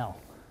Cornell.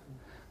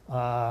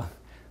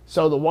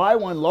 So the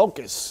Y1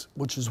 locus,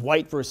 which is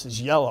white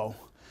versus yellow,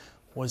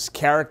 was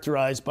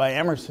characterized by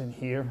Emerson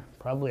here,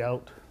 probably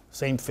out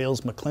same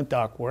fields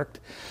McClintock worked.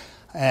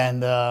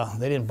 And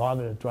they didn't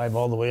bother to drive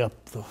all the way up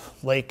the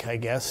lake, I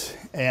guess.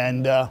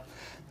 And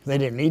they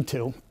didn't need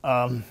to.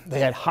 They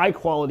had high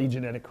quality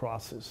genetic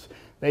crosses.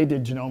 They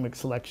did genomic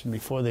selection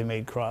before they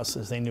made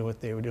crosses. They knew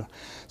what they were doing.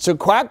 So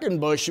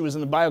Quackenbush, he was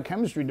in the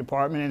biochemistry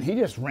department, and he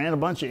just ran a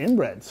bunch of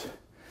inbreds.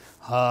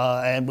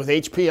 And with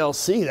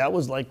HPLC, that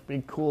was like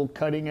big, cool,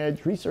 cutting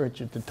edge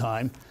research at the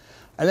time.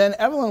 And then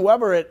Evelyn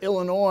Weber at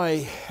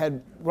Illinois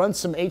had run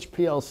some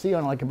HPLC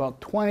on like about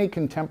 20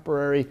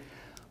 contemporary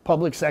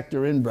public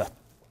sector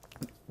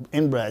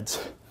inbreds.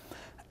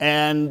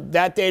 And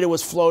that data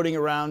was floating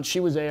around. She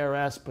was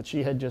ARS, but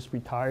she had just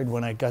retired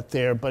when I got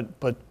there,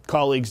 but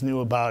colleagues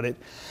knew about it.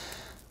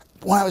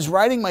 When I was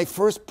writing my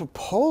first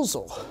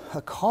proposal,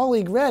 a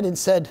colleague read and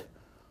said,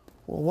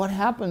 well, what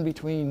happened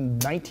between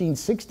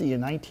 1960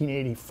 and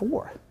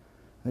 1984 in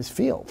this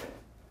field?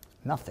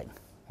 Nothing,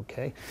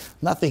 okay?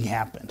 Nothing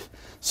happened.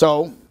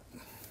 So,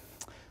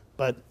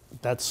 but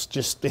that's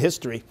just the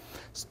history.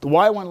 So the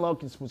Y1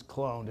 locus was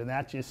cloned, and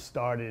that just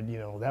started,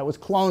 that was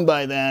cloned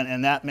by then,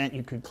 and that meant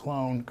you could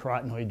clone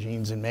carotenoid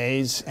genes in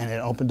maize, and it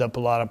opened up a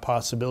lot of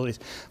possibilities.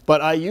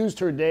 But I used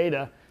her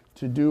data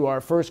to do our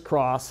first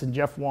cross, and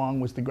Jeff Wong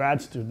was the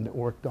grad student that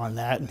worked on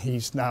that, and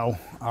he's now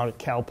out at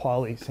Cal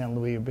Poly San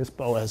Luis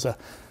Obispo as a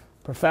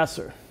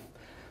professor.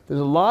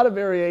 There's a lot of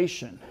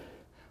variation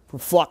for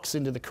flux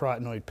into the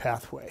carotenoid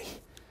pathway,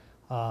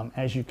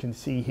 as you can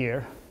see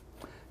here.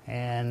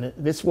 And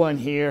this one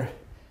here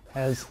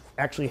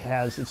actually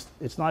has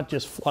it's not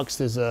just flux,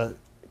 there's a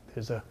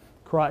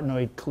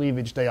carotenoid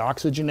cleavage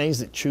dioxygenase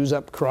that chews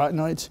up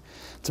carotenoids.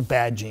 It's a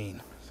bad gene,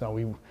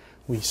 so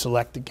we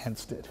select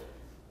against it.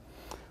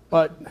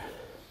 But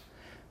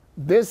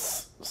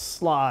this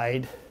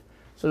slide,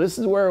 so this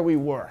is where we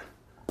were.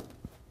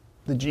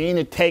 The gene,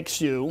 it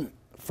takes you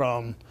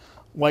from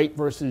white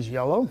versus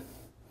yellow.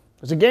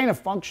 There's a gain of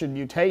function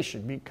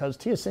mutation because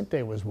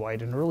teosinte was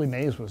white and early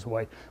maize was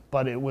white,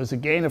 but it was a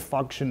gain of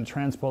function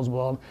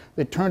transposable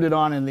that turned it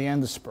on in the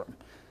endosperm.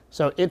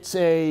 So it's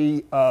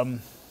a,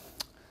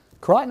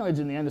 carotenoids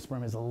in the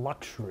endosperm is a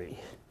luxury.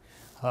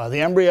 The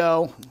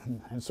embryo,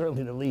 and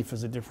certainly the leaf,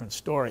 is a different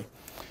story.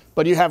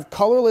 But you have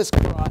colorless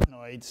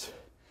carotenoids.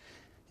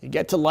 You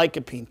get to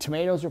lycopene.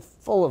 Tomatoes are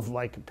full of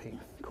lycopene.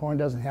 Corn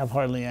doesn't have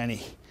hardly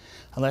any,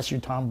 unless you're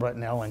Tom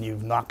Bretnell and you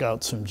knock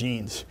out some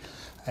genes.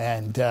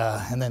 And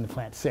then the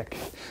plant's sick.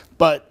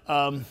 But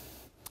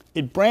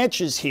it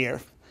branches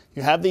here.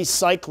 You have these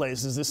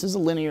cyclases. This is a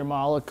linear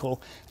molecule,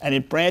 and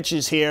it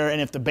branches here, and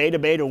if the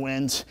beta-beta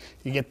wins,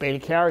 you get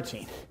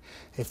beta-carotene.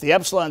 If the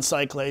epsilon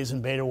cyclase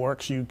and beta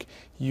works, you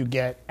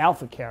get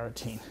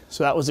alpha-carotene.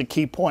 So that was a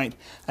key point.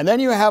 And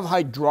then you have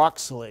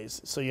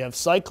hydroxylases. So you have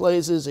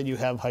cyclases and you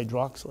have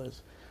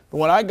hydroxylases. But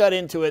when I got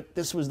into it,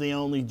 this was the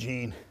only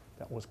gene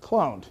that was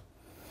cloned.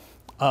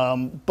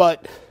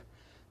 But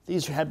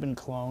these had been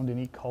cloned in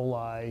E.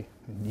 coli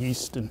and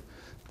yeast and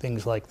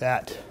things like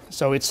that.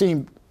 So it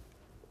seemed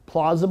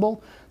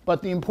plausible.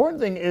 But the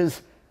important thing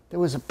is there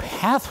was a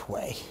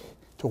pathway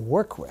to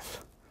work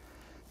with.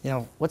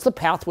 What's the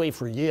pathway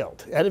for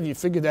yield? Ed, have you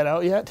figured that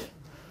out yet?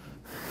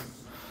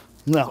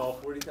 No. All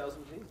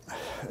 40,000 genes?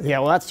 Yeah,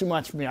 well, that's too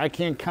much for me. I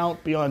can't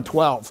count beyond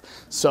 12.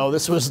 So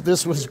this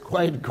was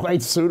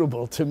quite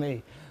suitable to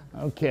me.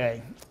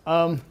 Okay.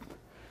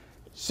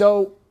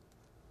 So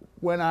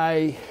when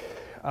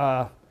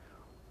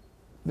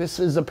this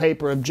is a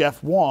paper of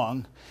Jeff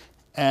Wong,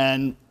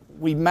 and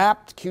we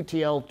mapped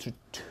QTL to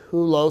two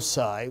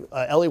loci.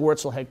 Ellie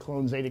Wurtzel had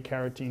cloned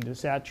zeta-carotene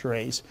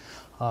desaturase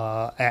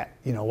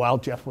while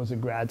Jeff was a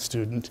grad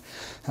student,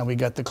 and we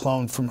got the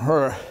clone from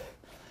her.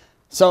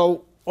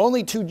 So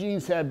only two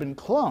genes had been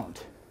cloned,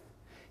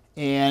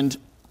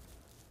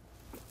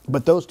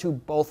 but those two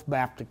both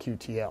mapped to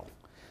QTL.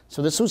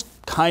 So this was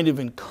kind of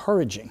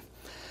encouraging.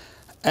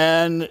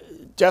 And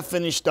Jeff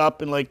finished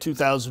up in like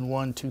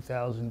 2001,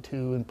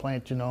 2002, and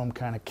plant genome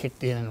kind of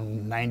kicked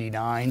in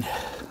 99,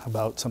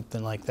 about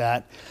something like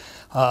that.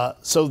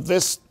 So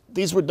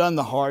these were done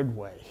the hard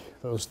way,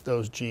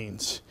 those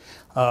genes.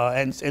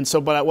 But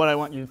what I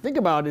want you to think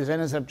about is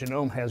NSF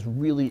genome has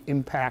really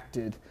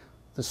impacted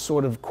the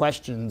sort of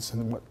questions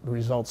and what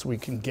results we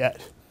can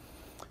get.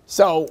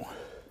 So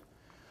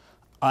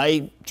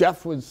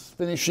Jeff was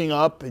finishing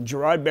up, and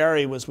Gerard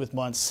Barry was with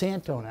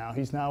Monsanto now.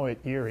 He's now at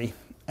Erie.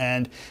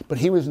 But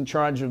he was in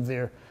charge of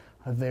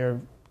their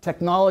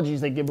technologies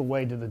they give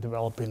away to the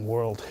developing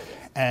world.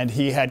 And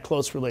he had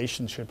close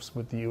relationships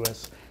with the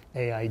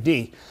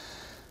USAID.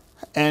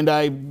 And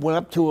I went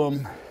up to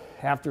him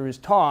after his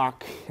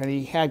talk, and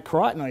he had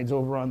carotenoids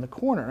over on the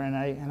corner. And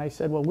I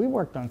said, well, we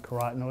worked on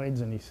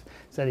carotenoids, and he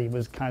said he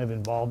was kind of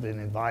involved in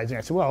advising.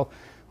 I said, well,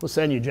 we'll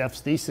send you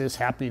Jeff's thesis.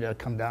 Happy to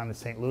come down to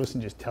St. Louis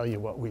and just tell you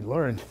what we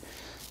learned.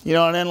 You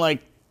know, and then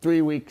like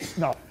 3 weeks,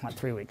 no, not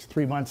 3 weeks,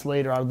 3 months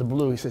later, out of the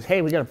blue, he says,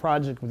 hey, we got a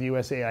project with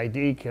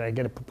USAID. Can I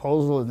get a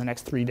proposal in the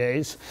next 3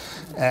 days?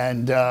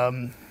 And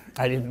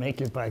I didn't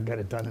make it, but I got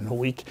it done in a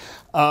week.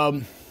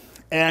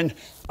 And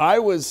I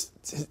was,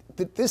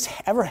 did this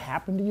ever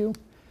happen to you?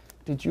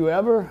 Did you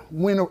ever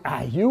win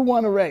you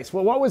won a race.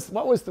 Well, what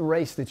was the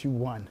race that you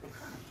won?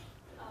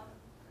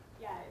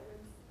 Yeah,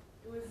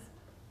 it was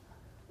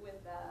with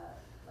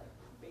like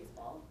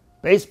baseball.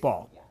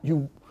 Baseball. Yeah.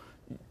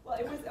 Well,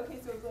 it was okay.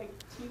 So it was like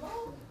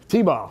t-ball.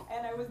 T-ball.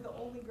 And I was the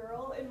only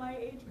girl in my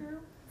age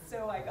group,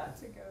 so I got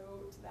to go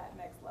to that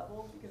next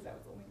level because I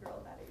was the only girl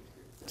in that age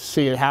group.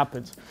 See, it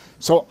happens.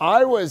 So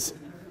I was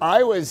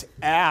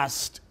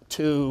asked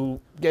to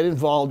get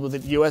involved with the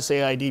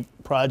USAID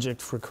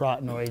project for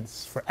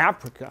carotenoids for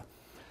Africa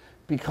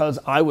because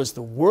I was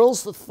the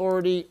world's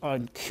authority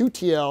on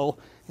QTL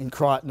and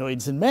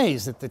carotenoids in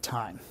maize at the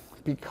time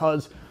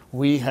because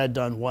we had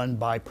done one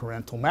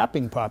biparental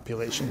mapping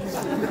population.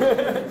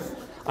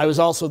 I was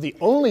also the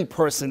only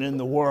person in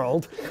the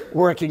world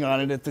working on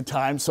it at the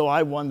time, so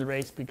I won the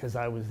race because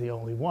I was the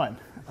only one.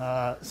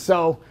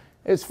 So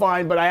it's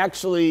fine, but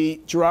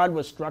Gerard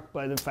was struck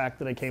by the fact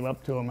that I came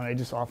up to him and I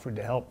just offered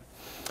to help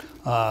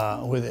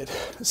with it.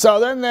 So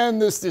then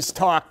there's this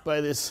talk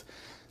by this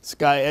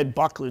guy, Ed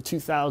Buckler,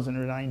 2000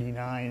 or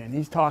 99, and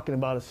he's talking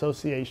about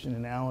association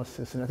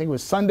analysis, and I think it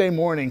was Sunday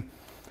morning,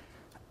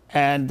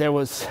 and there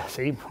was,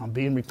 see, I'm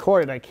being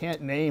recorded, I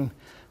can't name,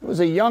 it was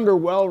a younger,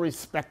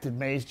 well-respected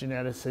maize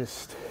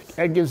geneticist.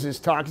 Ed gives his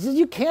talk, he says,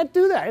 you can't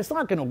do that, it's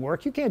not going to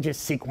work, you can't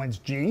just sequence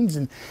genes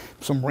and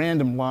some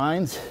random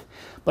lines.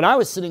 But I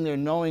was sitting there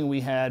knowing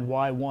we had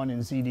Y1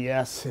 and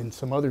ZDS and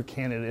some other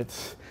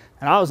candidates,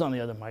 and I was on the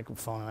other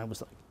microphone, and I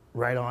was like,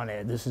 right on,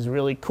 Ed, this is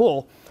really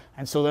cool.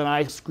 And so then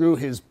I screw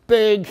his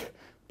big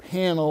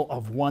panel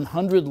of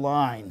 100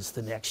 lines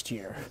the next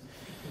year.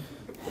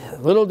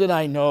 Little did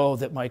I know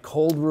that my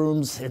cold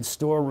rooms and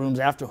storerooms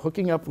after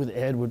hooking up with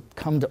Ed would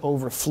come to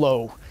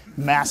overflow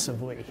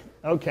massively.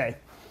 Okay,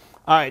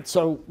 all right,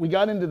 so we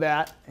got into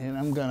that, and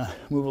I'm gonna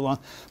move along.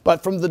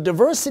 But from the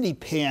diversity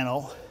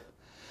panel,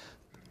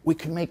 we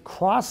can make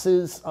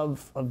crosses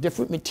of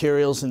different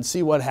materials and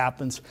see what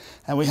happens.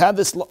 And we have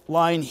this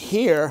line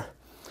here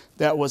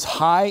that was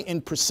high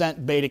in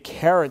percent beta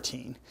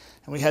carotene.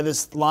 And we had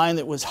this line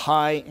that was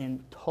high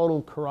in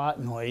total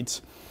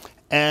carotenoids.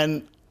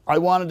 And I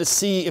wanted to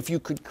see if you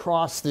could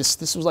cross this.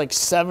 This was like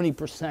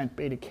 70%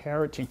 beta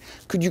carotene.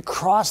 Could you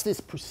cross this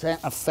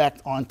percent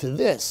effect onto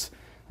this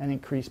and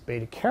increase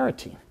beta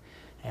carotene?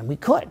 And we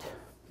could.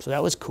 So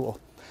that was cool.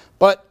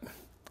 But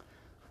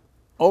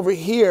over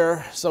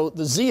here, so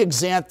the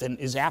zeaxanthin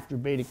is after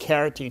beta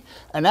carotene,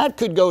 and that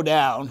could go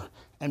down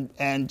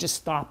and just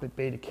stop at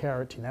beta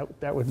carotene.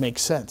 That would make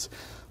sense.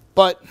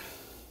 But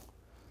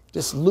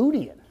this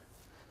lutein,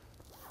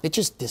 it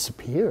just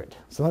disappeared.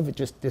 Some of it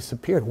just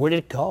disappeared. Where did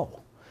it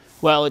go?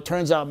 Well, it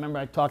turns out, remember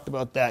I talked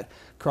about that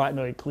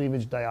carotenoid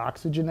cleavage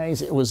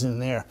dioxygenase? It was in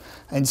there.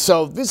 And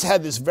so this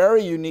had this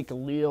very unique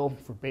allele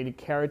for beta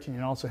carotene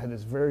and also had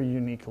this very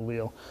unique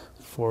allele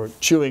for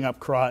chewing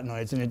up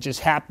carotenoids, and it just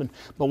happened.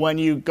 But when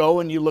you go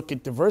and you look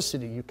at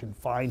diversity, you can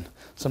find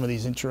some of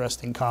these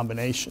interesting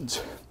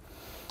combinations.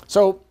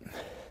 So,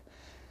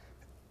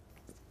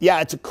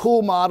 yeah, it's a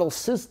cool model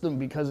system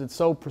because it's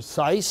so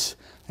precise.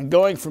 And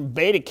going from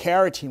beta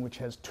carotene, which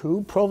has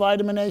 2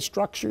 provitamin A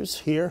structures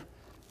here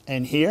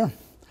and here,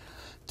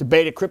 to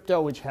beta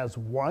crypto, which has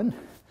 1,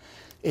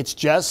 it's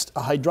just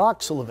a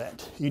hydroxyl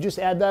event. You just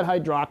add that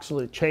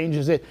hydroxyl, it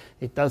changes it.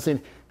 It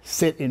doesn't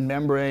sit in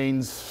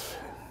membranes,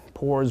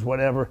 pores,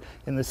 whatever,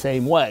 in the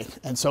same way.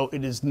 And so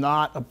it is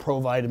not a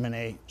provitamin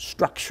A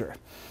structure.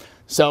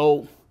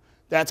 So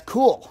that's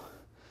cool.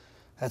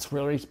 That's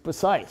really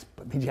precise,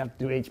 but it means you have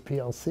to do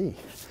HPLC,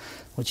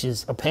 which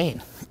is a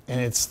pain.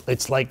 And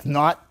it's like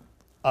not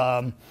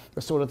the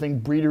sort of thing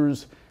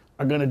breeders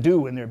are going to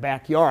do in their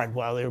backyard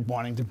while they're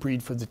wanting to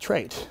breed for the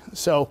trait.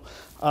 So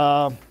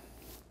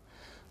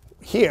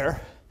here,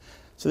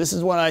 so this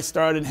is when I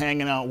started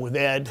hanging out with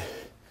Ed.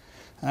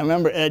 And I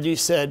remember, Ed, you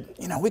said,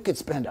 you know, we could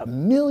spend $1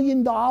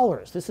 million.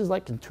 This is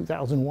like in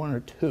 2001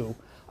 or 2.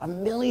 $1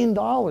 million,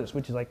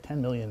 which is like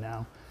 10 million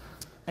now.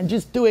 And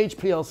just do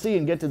HPLC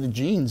and get to the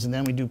genes, and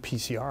then we do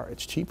PCR.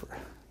 It's cheaper,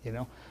 you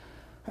know.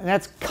 And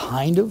that's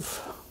kind of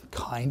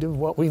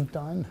what we've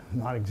done.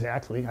 Not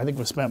exactly. I think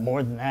we've spent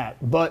more than that.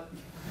 But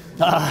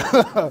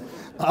that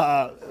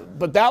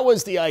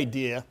was the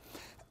idea.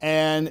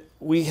 And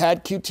we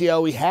had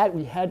QTL. We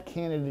had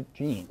candidate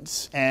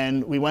genes,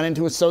 and we went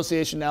into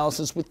association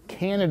analysis with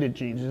candidate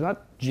genes. It's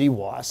not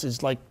GWAS.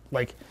 It's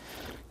like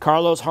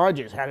Carlos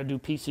Harges had to do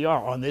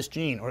PCR on this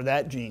gene or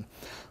that gene.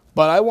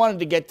 But I wanted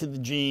to get to the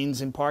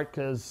genes in part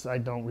because I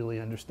don't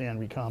really understand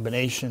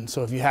recombination.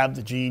 So if you have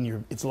the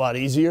gene, it's a lot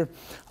easier.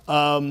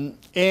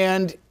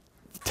 And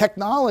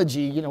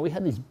technology, you know, we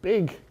had these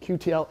big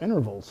QTL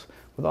intervals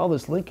with all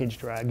this linkage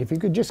drag. If you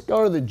could just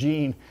go to the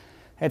gene,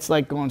 it's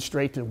like going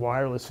straight to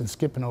wireless and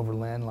skipping over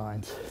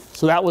landlines.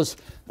 So that was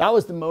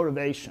the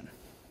motivation.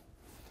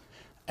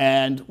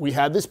 And we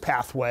had this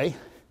pathway,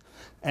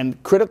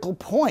 and critical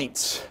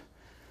points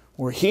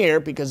were here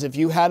because if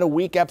you had a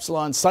weak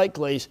epsilon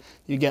cyclase,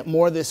 you get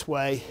more this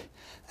way,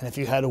 and if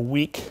you had a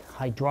weak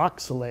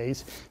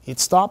hydroxylase, it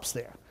stops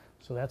there.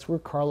 So that's where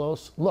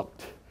Carlos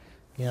looked.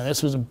 You know,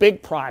 this was a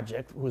big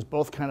project. It was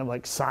both kind of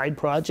like side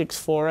projects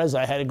for us.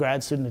 I had a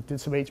grad student that did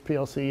some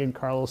HPLC, and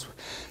Carlos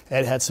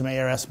had some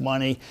ARS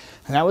money,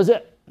 and that was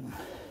it.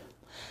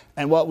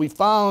 And what we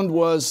found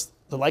was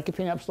the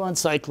lycopene epsilon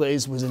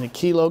cyclase was in a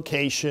key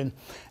location,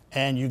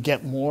 and you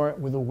get more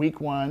with a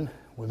weak one,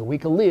 with a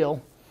weak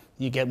allele,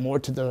 you get more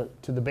to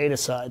the beta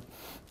side.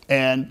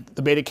 And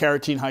the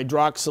beta-carotene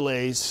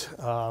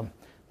hydroxylase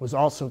was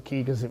also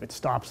key because if it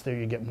stops there,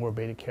 you get more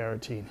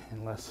beta-carotene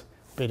and less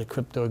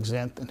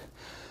beta-cryptoxanthin.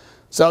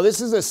 So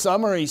this is a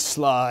summary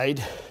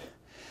slide,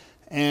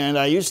 and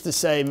I used to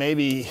say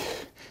maybe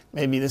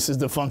this is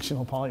the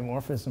functional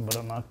polymorphism, but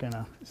I'm not going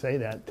to say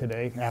that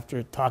today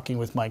after talking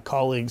with my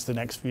colleagues the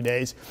next few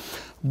days.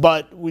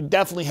 But we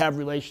definitely have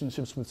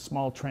relationships with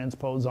small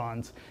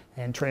transposons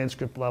and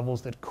transcript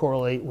levels that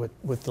correlate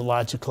with the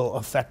logical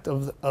effect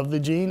of the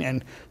gene.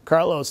 And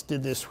Carlos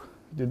did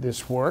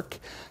this work.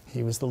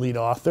 He was the lead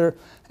author.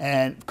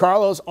 And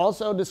Carlos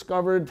also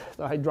discovered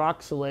the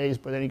hydroxylase,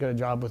 but then he got a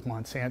job with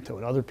Monsanto,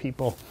 and other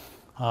people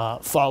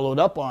followed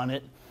up on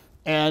it.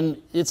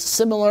 And it's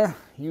similar.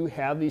 You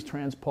have these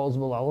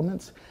transposable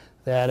elements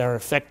that are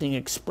affecting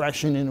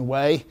expression in a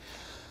way.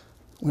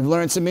 We've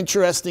learned some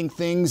interesting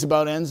things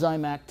about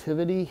enzyme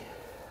activity,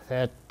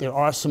 that there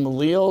are some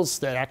alleles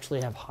that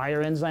actually have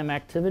higher enzyme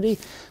activity,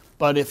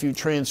 but if you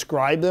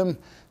transcribe them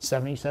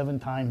 77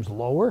 times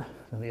lower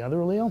than the other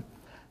allele,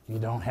 you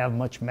don't have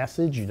much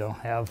message, you don't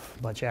have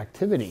much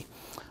activity.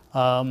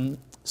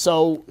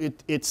 So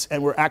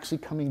and we're actually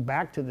coming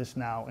back to this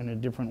now in a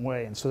different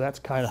way. And so that's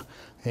kind of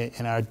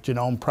in our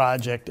genome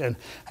project.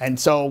 And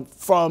so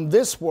from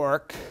this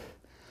work,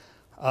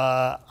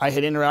 I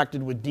had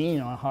interacted with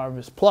Dean on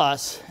Harvest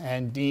Plus,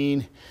 and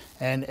Dean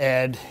and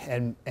Ed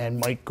and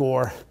Mike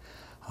Gore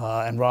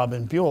and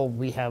Robin Buell,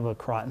 we have a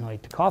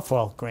carotenoid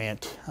tocopherol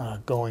grant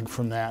going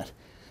from that.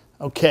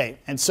 Okay,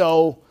 and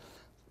so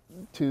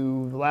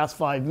to the last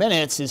 5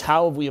 minutes is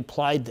how have we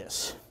applied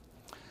this?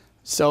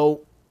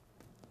 So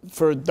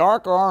for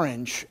dark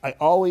orange, I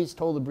always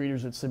told the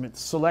breeders at Summit,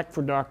 select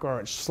for dark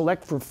orange,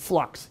 select for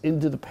flux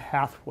into the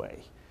pathway,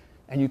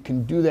 and you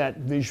can do that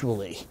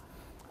visually.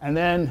 And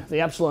then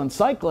the epsilon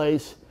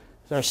cyclase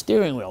is our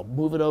steering wheel.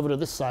 Move it over to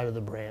this side of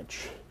the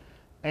branch.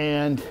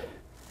 And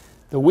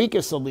the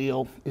weakest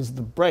allele is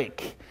the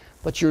brake.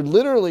 But you're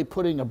literally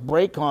putting a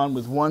brake on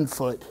with one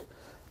foot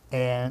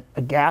and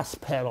a gas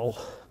pedal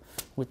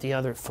with the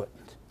other foot.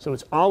 So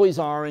it's always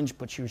orange,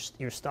 but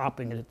you're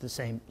stopping it at the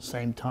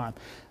same time.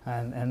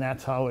 And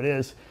that's how it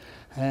is.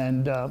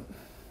 And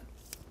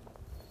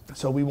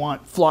so we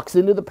want flux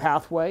into the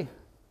pathway.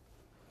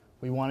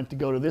 We want it to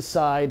go to this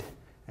side,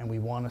 and we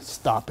want to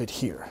stop it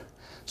here.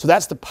 So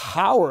that's the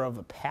power of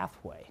a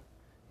pathway.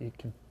 You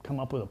can come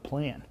up with a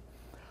plan.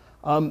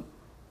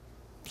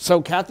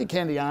 So Kathy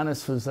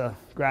Candianis was a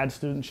grad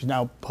student. She's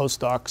now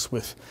postdocs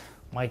with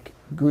Mike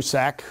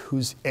Grusak,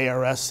 who's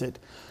ARS at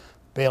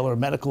Baylor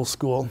Medical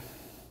School.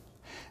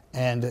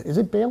 And is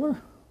it Baylor?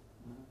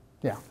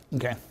 Yeah,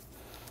 okay.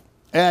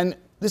 And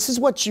this is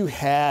what you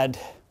had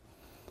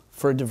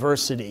for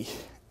diversity.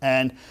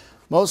 And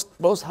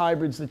most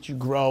hybrids that you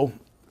grow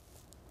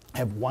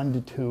have 1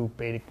 to 2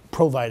 beta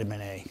provitamin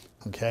A,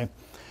 okay?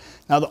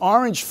 Now the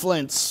orange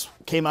flints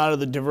came out of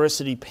the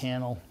diversity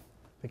panel,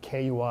 the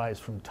KUIs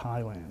from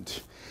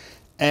Thailand.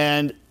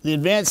 And the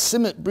advanced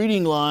CIMMYT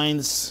breeding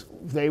lines,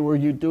 they were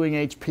doing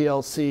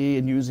HPLC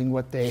and using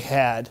what they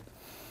had.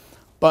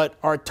 But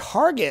our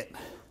target,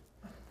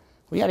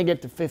 we had to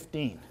get to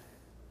 15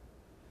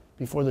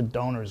 before the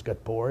donors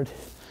got bored,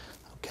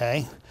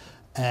 okay?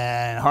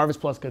 And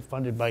Harvest Plus got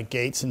funded by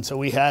Gates, and so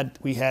we had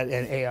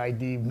an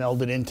AID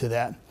melded into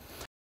that.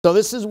 So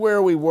this is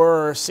where we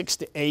were. 6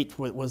 to 8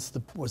 was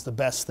the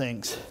best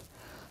things.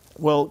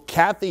 Well,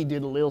 Kathy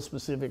did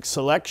allele-specific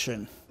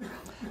selection,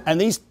 and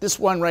this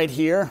one right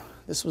here,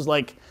 this was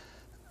like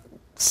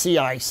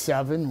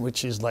CI7,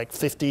 which is like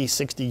 50,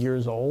 60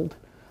 years old.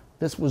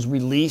 This was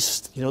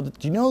released, you know, do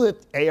you know that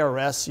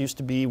ARS used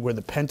to be where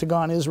the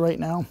Pentagon is right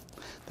now?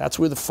 That's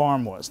where the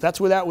farm was. That's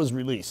where that was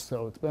released,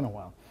 so it's been a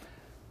while.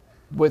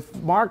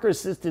 With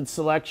marker-assisted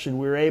selection,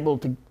 we were able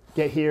to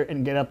get here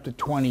and get up to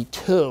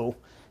 22,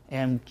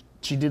 and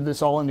she did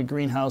this all in the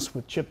greenhouse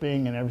with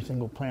chipping, and every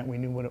single plant we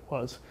knew what it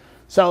was.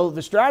 So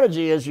the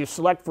strategy is you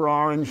select for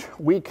orange,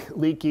 weak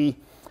leaky,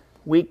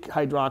 weak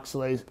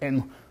hydroxylase,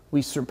 and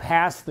we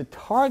surpassed the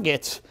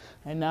targets,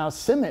 and now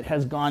CIMMYT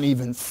has gone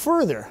even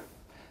further.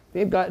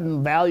 They've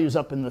gotten values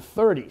up in the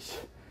 30s,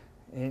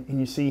 and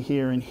you see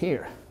here and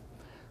here.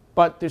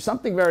 But there's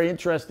something very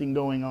interesting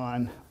going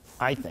on,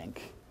 I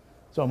think.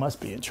 So it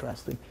must be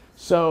interesting.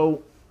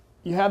 So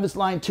you have this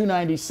line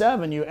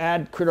 297, you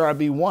add crit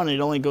RB1, it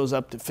only goes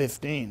up to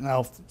 15.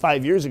 Now,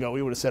 5 years ago,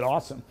 we would have said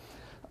awesome.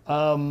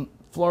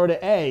 Florida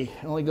A,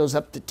 it only goes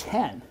up to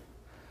 10.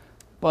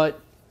 But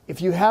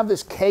if you have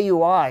this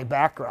KUI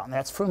background,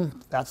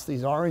 that's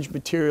these orange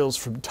materials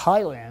from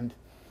Thailand,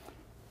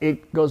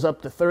 it goes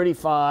up to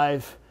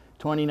 35,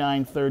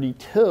 29,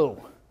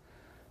 32.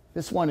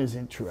 This one is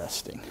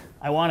interesting.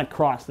 I want to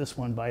cross this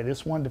one by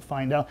this one to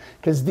find out,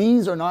 because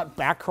these are not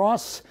back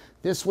cross.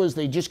 This was,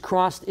 they just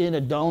crossed in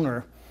a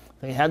donor.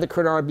 They had the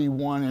crit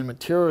RB1 and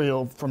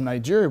material from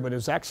Nigeria, but it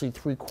was actually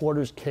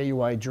 3/4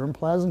 KUI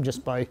germplasm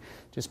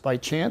just by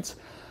chance.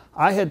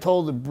 I had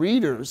told the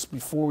breeders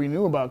before we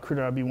knew about crit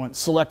RB1,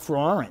 select for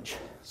orange.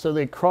 So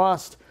they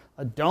crossed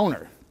a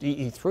donor,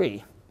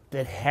 DE3,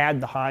 that had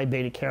the high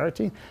beta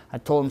carotene. I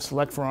told them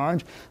select for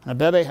orange. And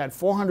Abebe had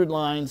 400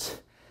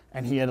 lines,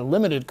 and he had a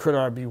limited crit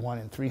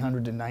RB1 in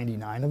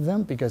 399 of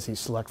them because he's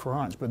select for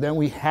orange. But then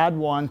we had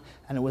one,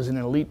 and it was an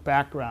elite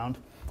background,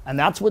 and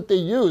that's what they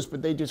used,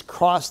 but they just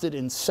crossed it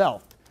in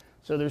self.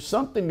 So there's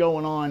something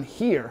going on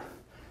here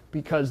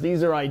because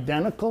these are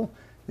identical.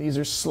 These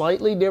are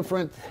slightly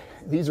different.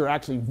 These are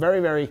actually very,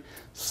 very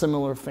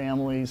similar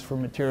families for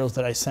materials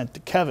that I sent to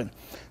Kevin.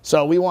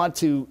 So we want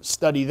to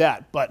study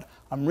that, but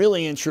I'm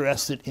really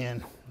interested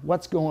in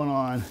what's going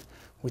on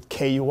with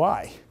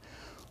KUI.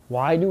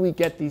 Why do we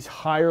get these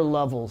higher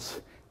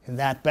levels in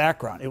that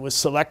background? It was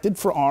selected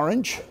for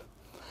orange.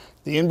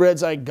 The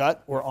inbreds I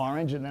got were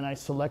orange, and then I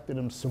selected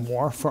them some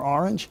more for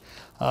orange.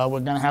 We're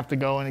going to have to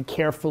go in and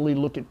carefully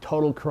look at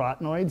total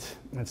carotenoids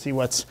and see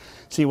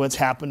what's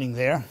happening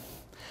there.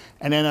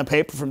 And then a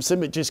paper from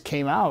Sibbett just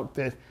came out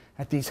that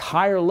at these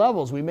higher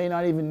levels, we may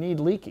not even need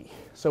leaky.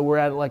 So we're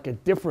at like a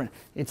different,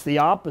 it's the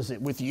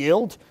opposite. With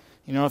yield,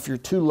 you know, if you're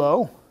too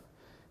low,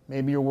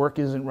 maybe your work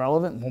isn't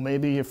relevant. Well,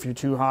 maybe if you're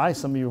too high,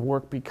 some of your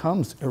work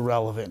becomes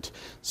irrelevant.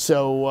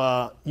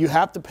 So you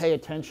have to pay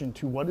attention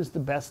to what is the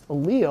best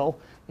allele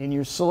in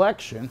your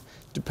selection,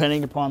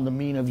 depending upon the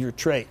mean of your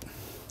trait.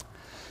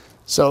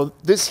 So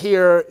this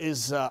here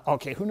is,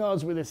 okay, who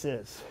knows where this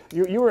is?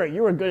 You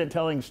were good at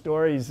telling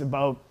stories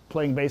about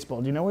playing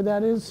baseball. Do you know where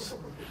that is?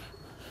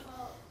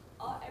 Well,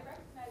 I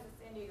recognize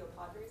the San Diego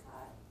Padres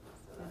hat,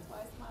 so that's why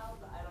I smiled,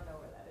 but I don't know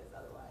where that is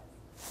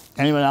otherwise.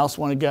 Anyone else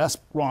want to guess?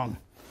 Wrong.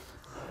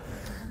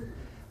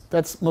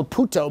 That's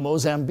Maputo,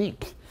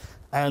 Mozambique.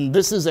 And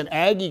this is an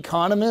ag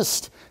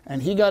economist,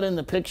 and he got in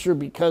the picture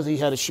because he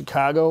had a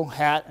Chicago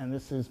hat, and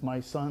this is my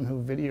son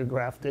who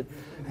videographed it.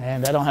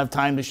 And I don't have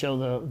time to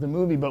show the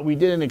movie, but we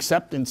did an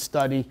acceptance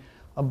study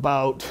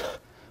about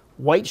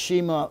white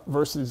Shima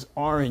versus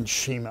orange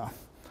Shima.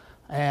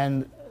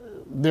 And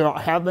there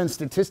have been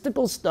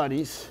statistical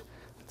studies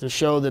to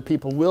show that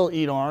people will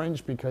eat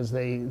orange because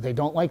they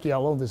don't like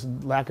yellow. There's a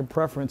lack of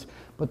preference.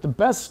 But the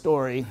best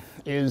story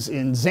is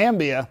in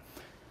Zambia.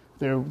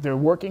 They're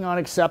working on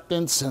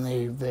acceptance, and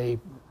they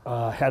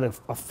had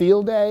a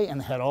field day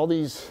and had all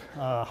these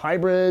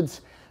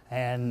hybrids,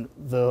 and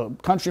the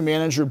country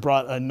manager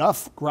brought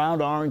enough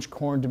ground orange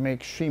corn to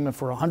make Shima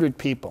for 100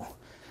 people.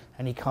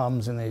 And he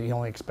comes, and he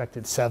only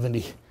expected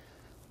 70.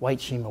 White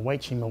Shima,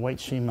 white Shima, white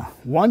Shima.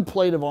 One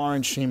plate of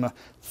orange Shima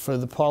for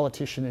the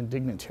politician and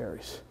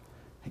dignitaries.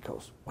 He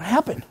goes, what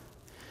happened?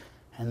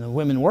 And the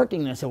women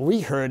working there said, well,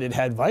 we heard it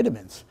had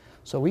vitamins.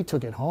 So we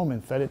took it home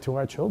and fed it to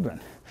our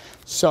children.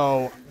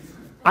 So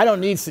I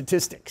don't need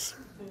statistics.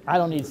 I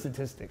don't need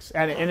statistics.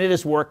 And it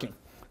is working.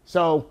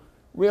 So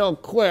real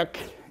quick,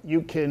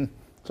 you can,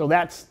 so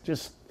that's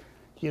just,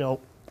 you know,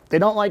 they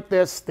don't like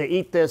this, they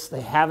eat this,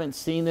 they haven't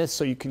seen this,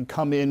 so you can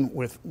come in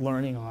with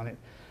learning on it.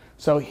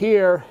 So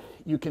here,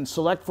 you can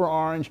select for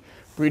orange.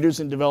 Breeders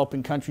in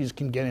developing countries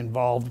can get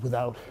involved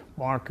without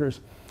markers.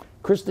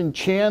 Kristen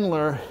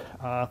Chandler,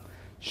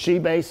 she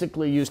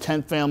basically used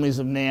 10 families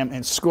of NAM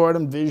and scored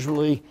them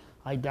visually.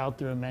 I doubt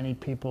there are many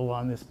people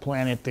on this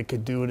planet that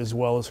could do it as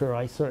well as her.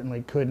 I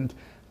certainly couldn't.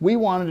 We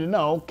wanted to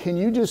know, can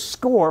you just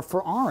score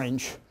for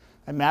orange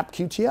and map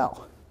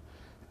QTL?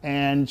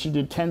 And she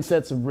did 10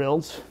 sets of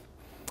RILs,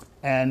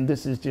 and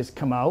this has just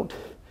come out.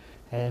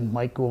 And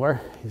Mike Gore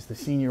is the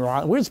senior.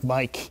 Where's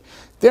Mike?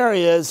 There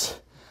he is.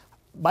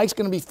 Mike's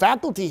going to be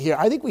faculty here.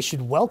 I think we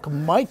should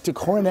welcome Mike to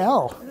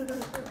Cornell.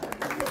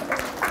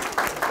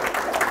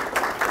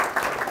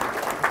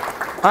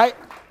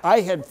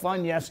 I had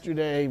fun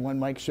yesterday when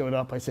Mike showed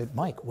up. I said,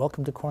 Mike,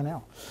 welcome to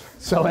Cornell.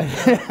 So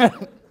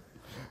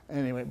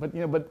anyway, but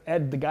you know, but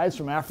Ed, the guys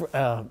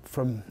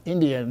from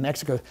India and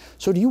Mexico,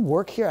 so do you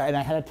work here? And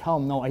I had to tell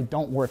them, no, I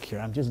don't work here.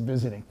 I'm just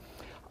visiting.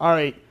 All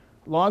right.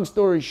 Long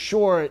story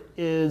short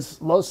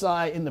is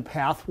loci in the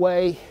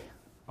pathway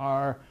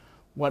are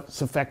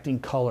what's affecting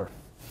color.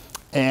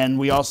 And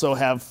we also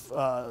have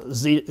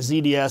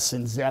ZDS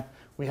and ZEP.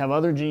 We have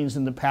other genes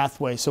in the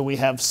pathway. So we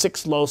have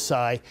 6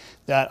 loci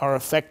that are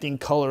affecting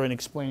color and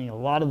explaining a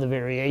lot of the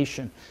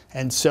variation.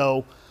 And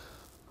so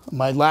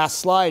my last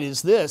slide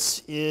is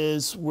this,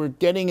 is we're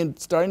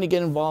starting to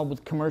get involved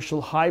with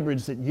commercial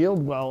hybrids that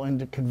yield well and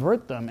to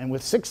convert them. And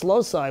with 6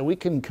 loci, we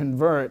can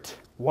convert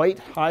white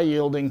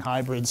high-yielding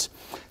hybrids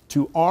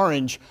to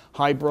orange,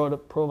 high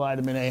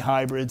provitamin A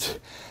hybrids.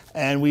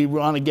 And we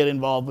want to get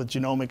involved with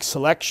genomic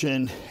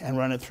selection and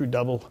run it through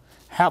double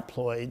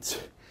haploids.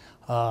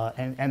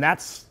 And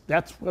that's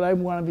what I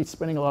want to be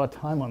spending a lot of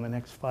time on the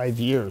next 5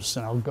 years.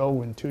 And I'll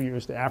go in 2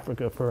 years to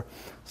Africa for a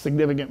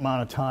significant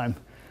amount of time.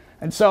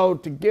 And so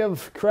to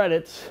give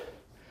credits,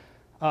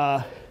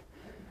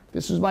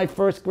 this was my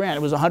first grant.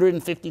 It was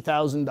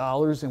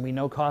 $150,000, and we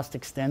no-cost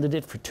extended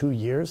it for 2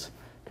 years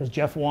because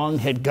Jeff Wong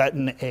had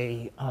gotten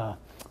a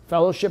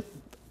fellowship.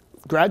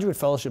 Graduate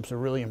fellowships are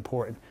really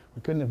important.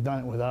 We couldn't have done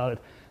it without it.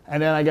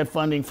 And then I got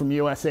funding from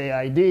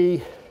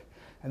USAID,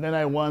 and then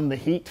I won the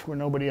heat where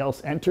nobody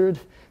else entered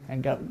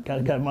and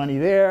got money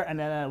there. And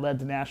then I led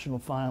the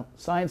National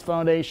Science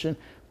Foundation.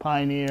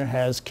 Pioneer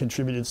has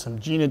contributed some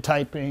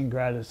genotyping,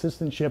 grad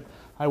assistantship.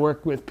 I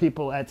work with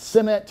people at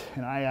CIMMYT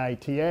and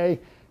IITA,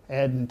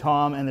 Ed and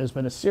Tom, and there's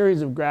been a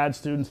series of grad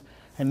students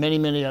and many,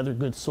 many other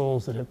good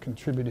souls that have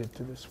contributed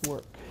to this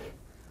work.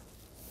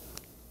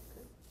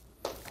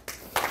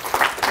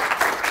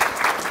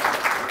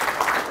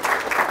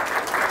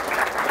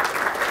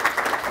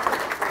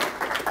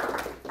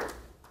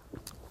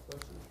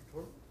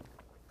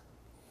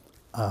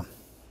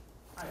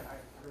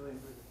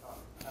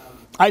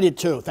 I did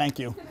too, thank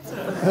you.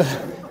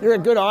 You're a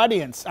good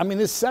audience. I mean,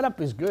 this setup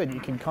is good.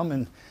 You can come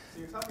and... So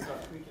you're talking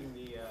about tweaking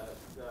the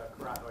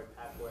carotenoid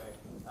pathway,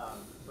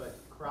 but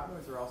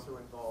carotenoids are also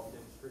involved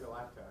in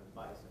strigolactone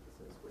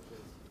biosynthesis, which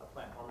is a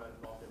plant hormone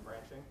involved in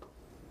branching.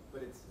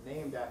 But it's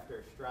named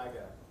after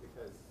striga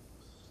because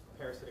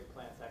parasitic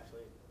plants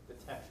actually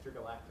detect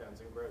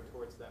strigolactones and grow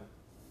towards them.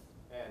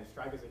 And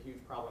striga is a huge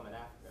problem in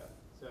Africa.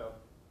 So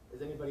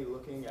is anybody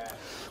looking at...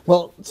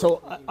 Well,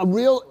 so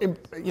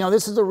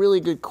this is a really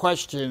good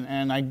question,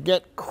 and I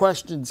get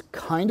questions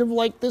kind of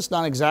like this,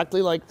 not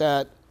exactly like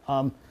that.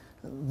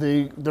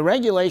 The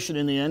regulation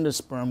in the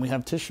endosperm, we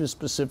have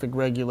tissue-specific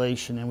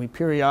regulation, and we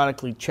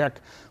periodically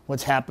check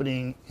what's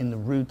happening in the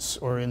roots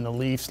or in the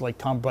leaves, like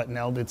Tom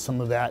Buttonell did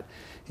some of that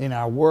in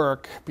our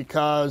work,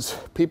 because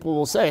people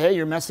will say, hey,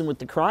 you're messing with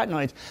the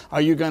carotenoids.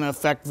 Are you going to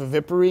affect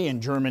viviparity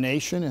and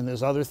germination? And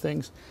there's other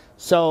things.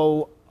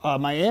 So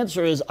my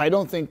answer is I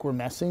don't think we're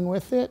messing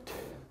with it.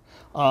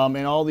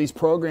 And all these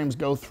programs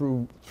go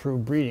through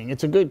breeding.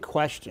 It's a good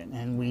question,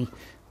 and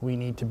we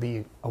need to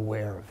be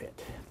aware of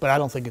it. But I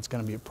don't think it's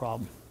going to be a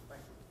problem.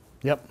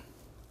 Yep.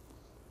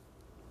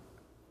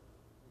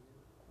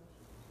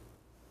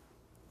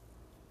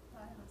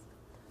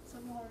 So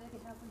you already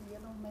have a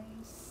yellow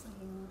maize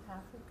in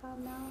Africa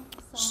now?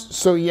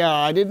 So yeah,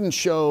 I didn't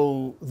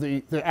show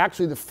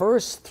actually the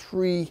first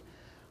 3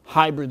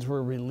 hybrids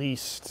were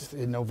released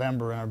in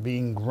November and are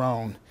being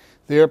grown.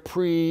 They're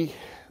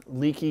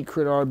pre-leaky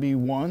crit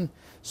RB1,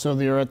 so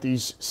they're at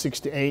these 6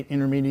 to 8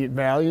 intermediate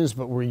values,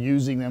 but we're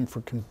using them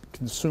for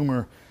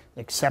consumer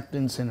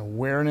acceptance and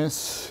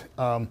awareness.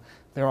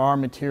 There are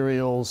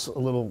materials a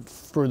little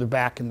further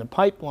back in the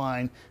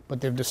pipeline, but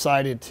they've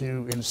decided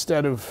to,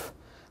 instead of,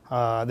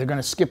 they're going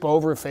to skip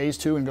over phase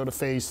 2 and go to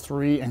phase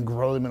 3 and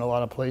grow them in a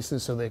lot of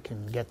places so they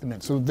can get them in.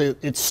 So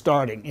it's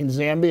starting in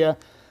Zambia,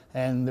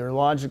 and there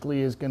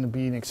logically is going to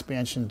be an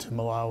expansion to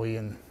Malawi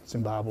and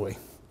Zimbabwe.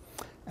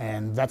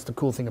 And that's the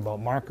cool thing about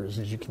markers,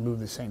 is you can move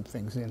the same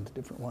things into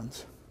different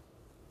ones.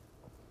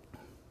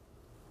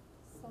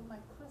 So my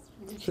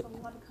question is, so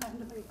what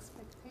kind of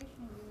expectation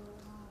you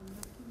are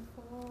looking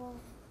for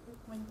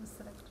when you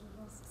select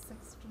those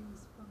 6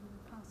 genes from the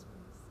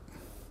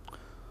pathways?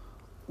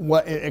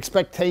 What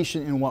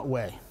expectation in what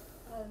way?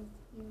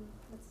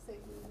 Let's say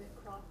the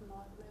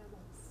carotenoid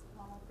levels,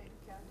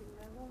 beta-carotene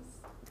levels.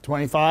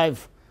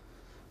 25.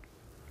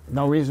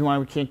 No reason why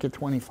we can't get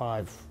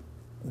 25.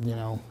 You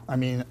know, I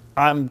mean,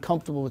 I'm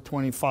comfortable with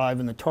 25,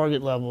 and the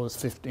target level is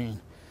 15.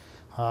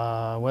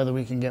 Whether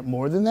we can get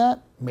more than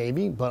that,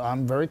 maybe, but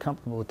I'm very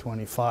comfortable with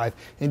 25.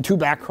 In 2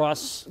 back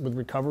cross with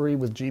recovery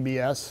with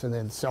GBS, and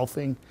then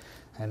selfing,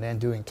 and then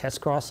doing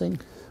test crossing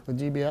with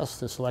GBS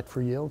to select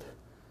for yield.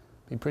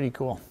 Be pretty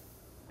cool.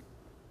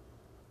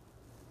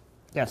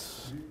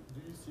 Yes? Do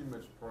you see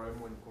much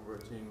problem when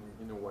converting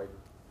in a white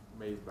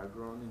maize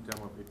background in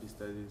terms of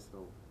epistasis?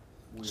 So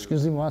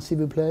excusez-moi, s'il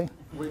vous plaît.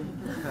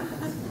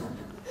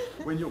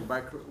 When you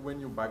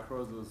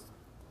backcross those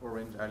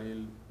orange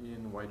allele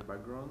in white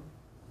background,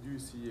 do you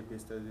see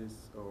epistasis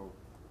or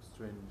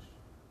strange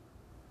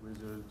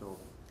result, or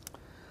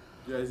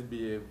do you guys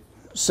behave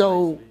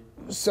nicely?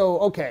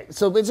 Okay,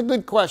 so it's a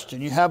good question.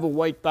 You have a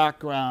white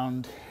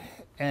background,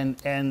 and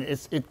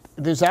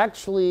there's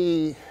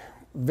actually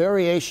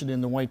variation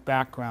in the white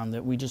background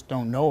that we just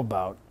don't know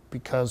about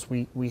because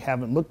we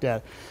haven't looked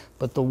at it.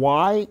 But the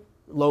Y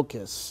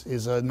locus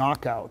is a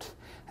knockout,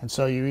 and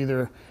so you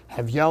either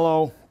have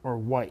yellow or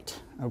white,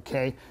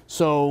 okay?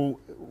 So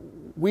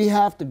we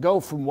have to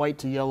go from white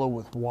to yellow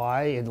with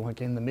Y, and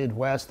like in the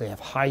Midwest, they have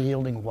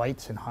high-yielding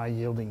whites and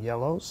high-yielding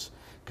yellows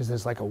because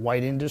there's like a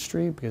white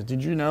industry. Because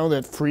did you know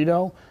that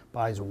Frito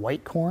buys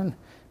white corn?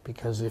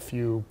 Because if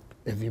you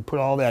put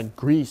all that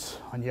grease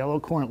on yellow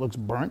corn, it looks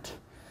burnt.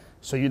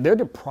 So they're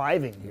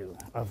depriving you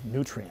of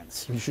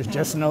nutrients. You should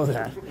just know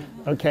that.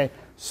 Okay,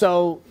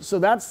 so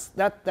that's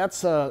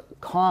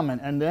common.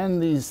 And then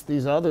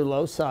these other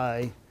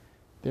loci,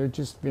 they're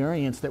just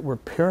variants that we're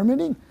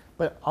pyramiding.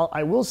 But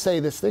I will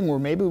say this thing where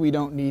maybe we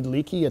don't need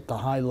leaky at the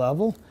high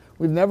level.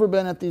 We've never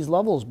been at these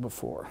levels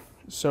before,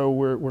 so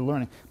we're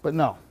learning. But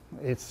no,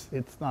 it's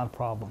not a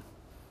problem.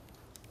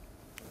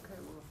 Okay,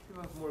 well, if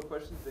you have more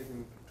questions, they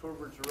can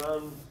Torbert's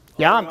around.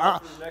 Yeah,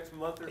 for the next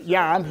month or so.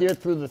 yeah, I'm here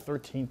through the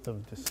 13th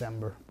of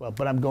December. Well,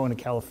 but I'm going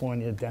to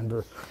California,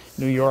 Denver,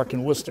 New York,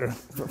 and Worcester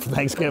for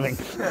Thanksgiving.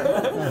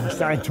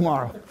 Starting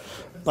tomorrow.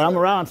 But I'm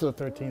around to the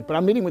 13th. But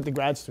I'm meeting with the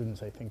grad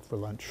students, I think, for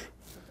lunch.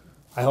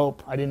 I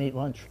hope. I didn't eat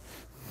lunch.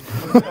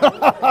 Thank you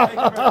very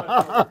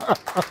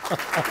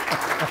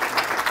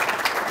much.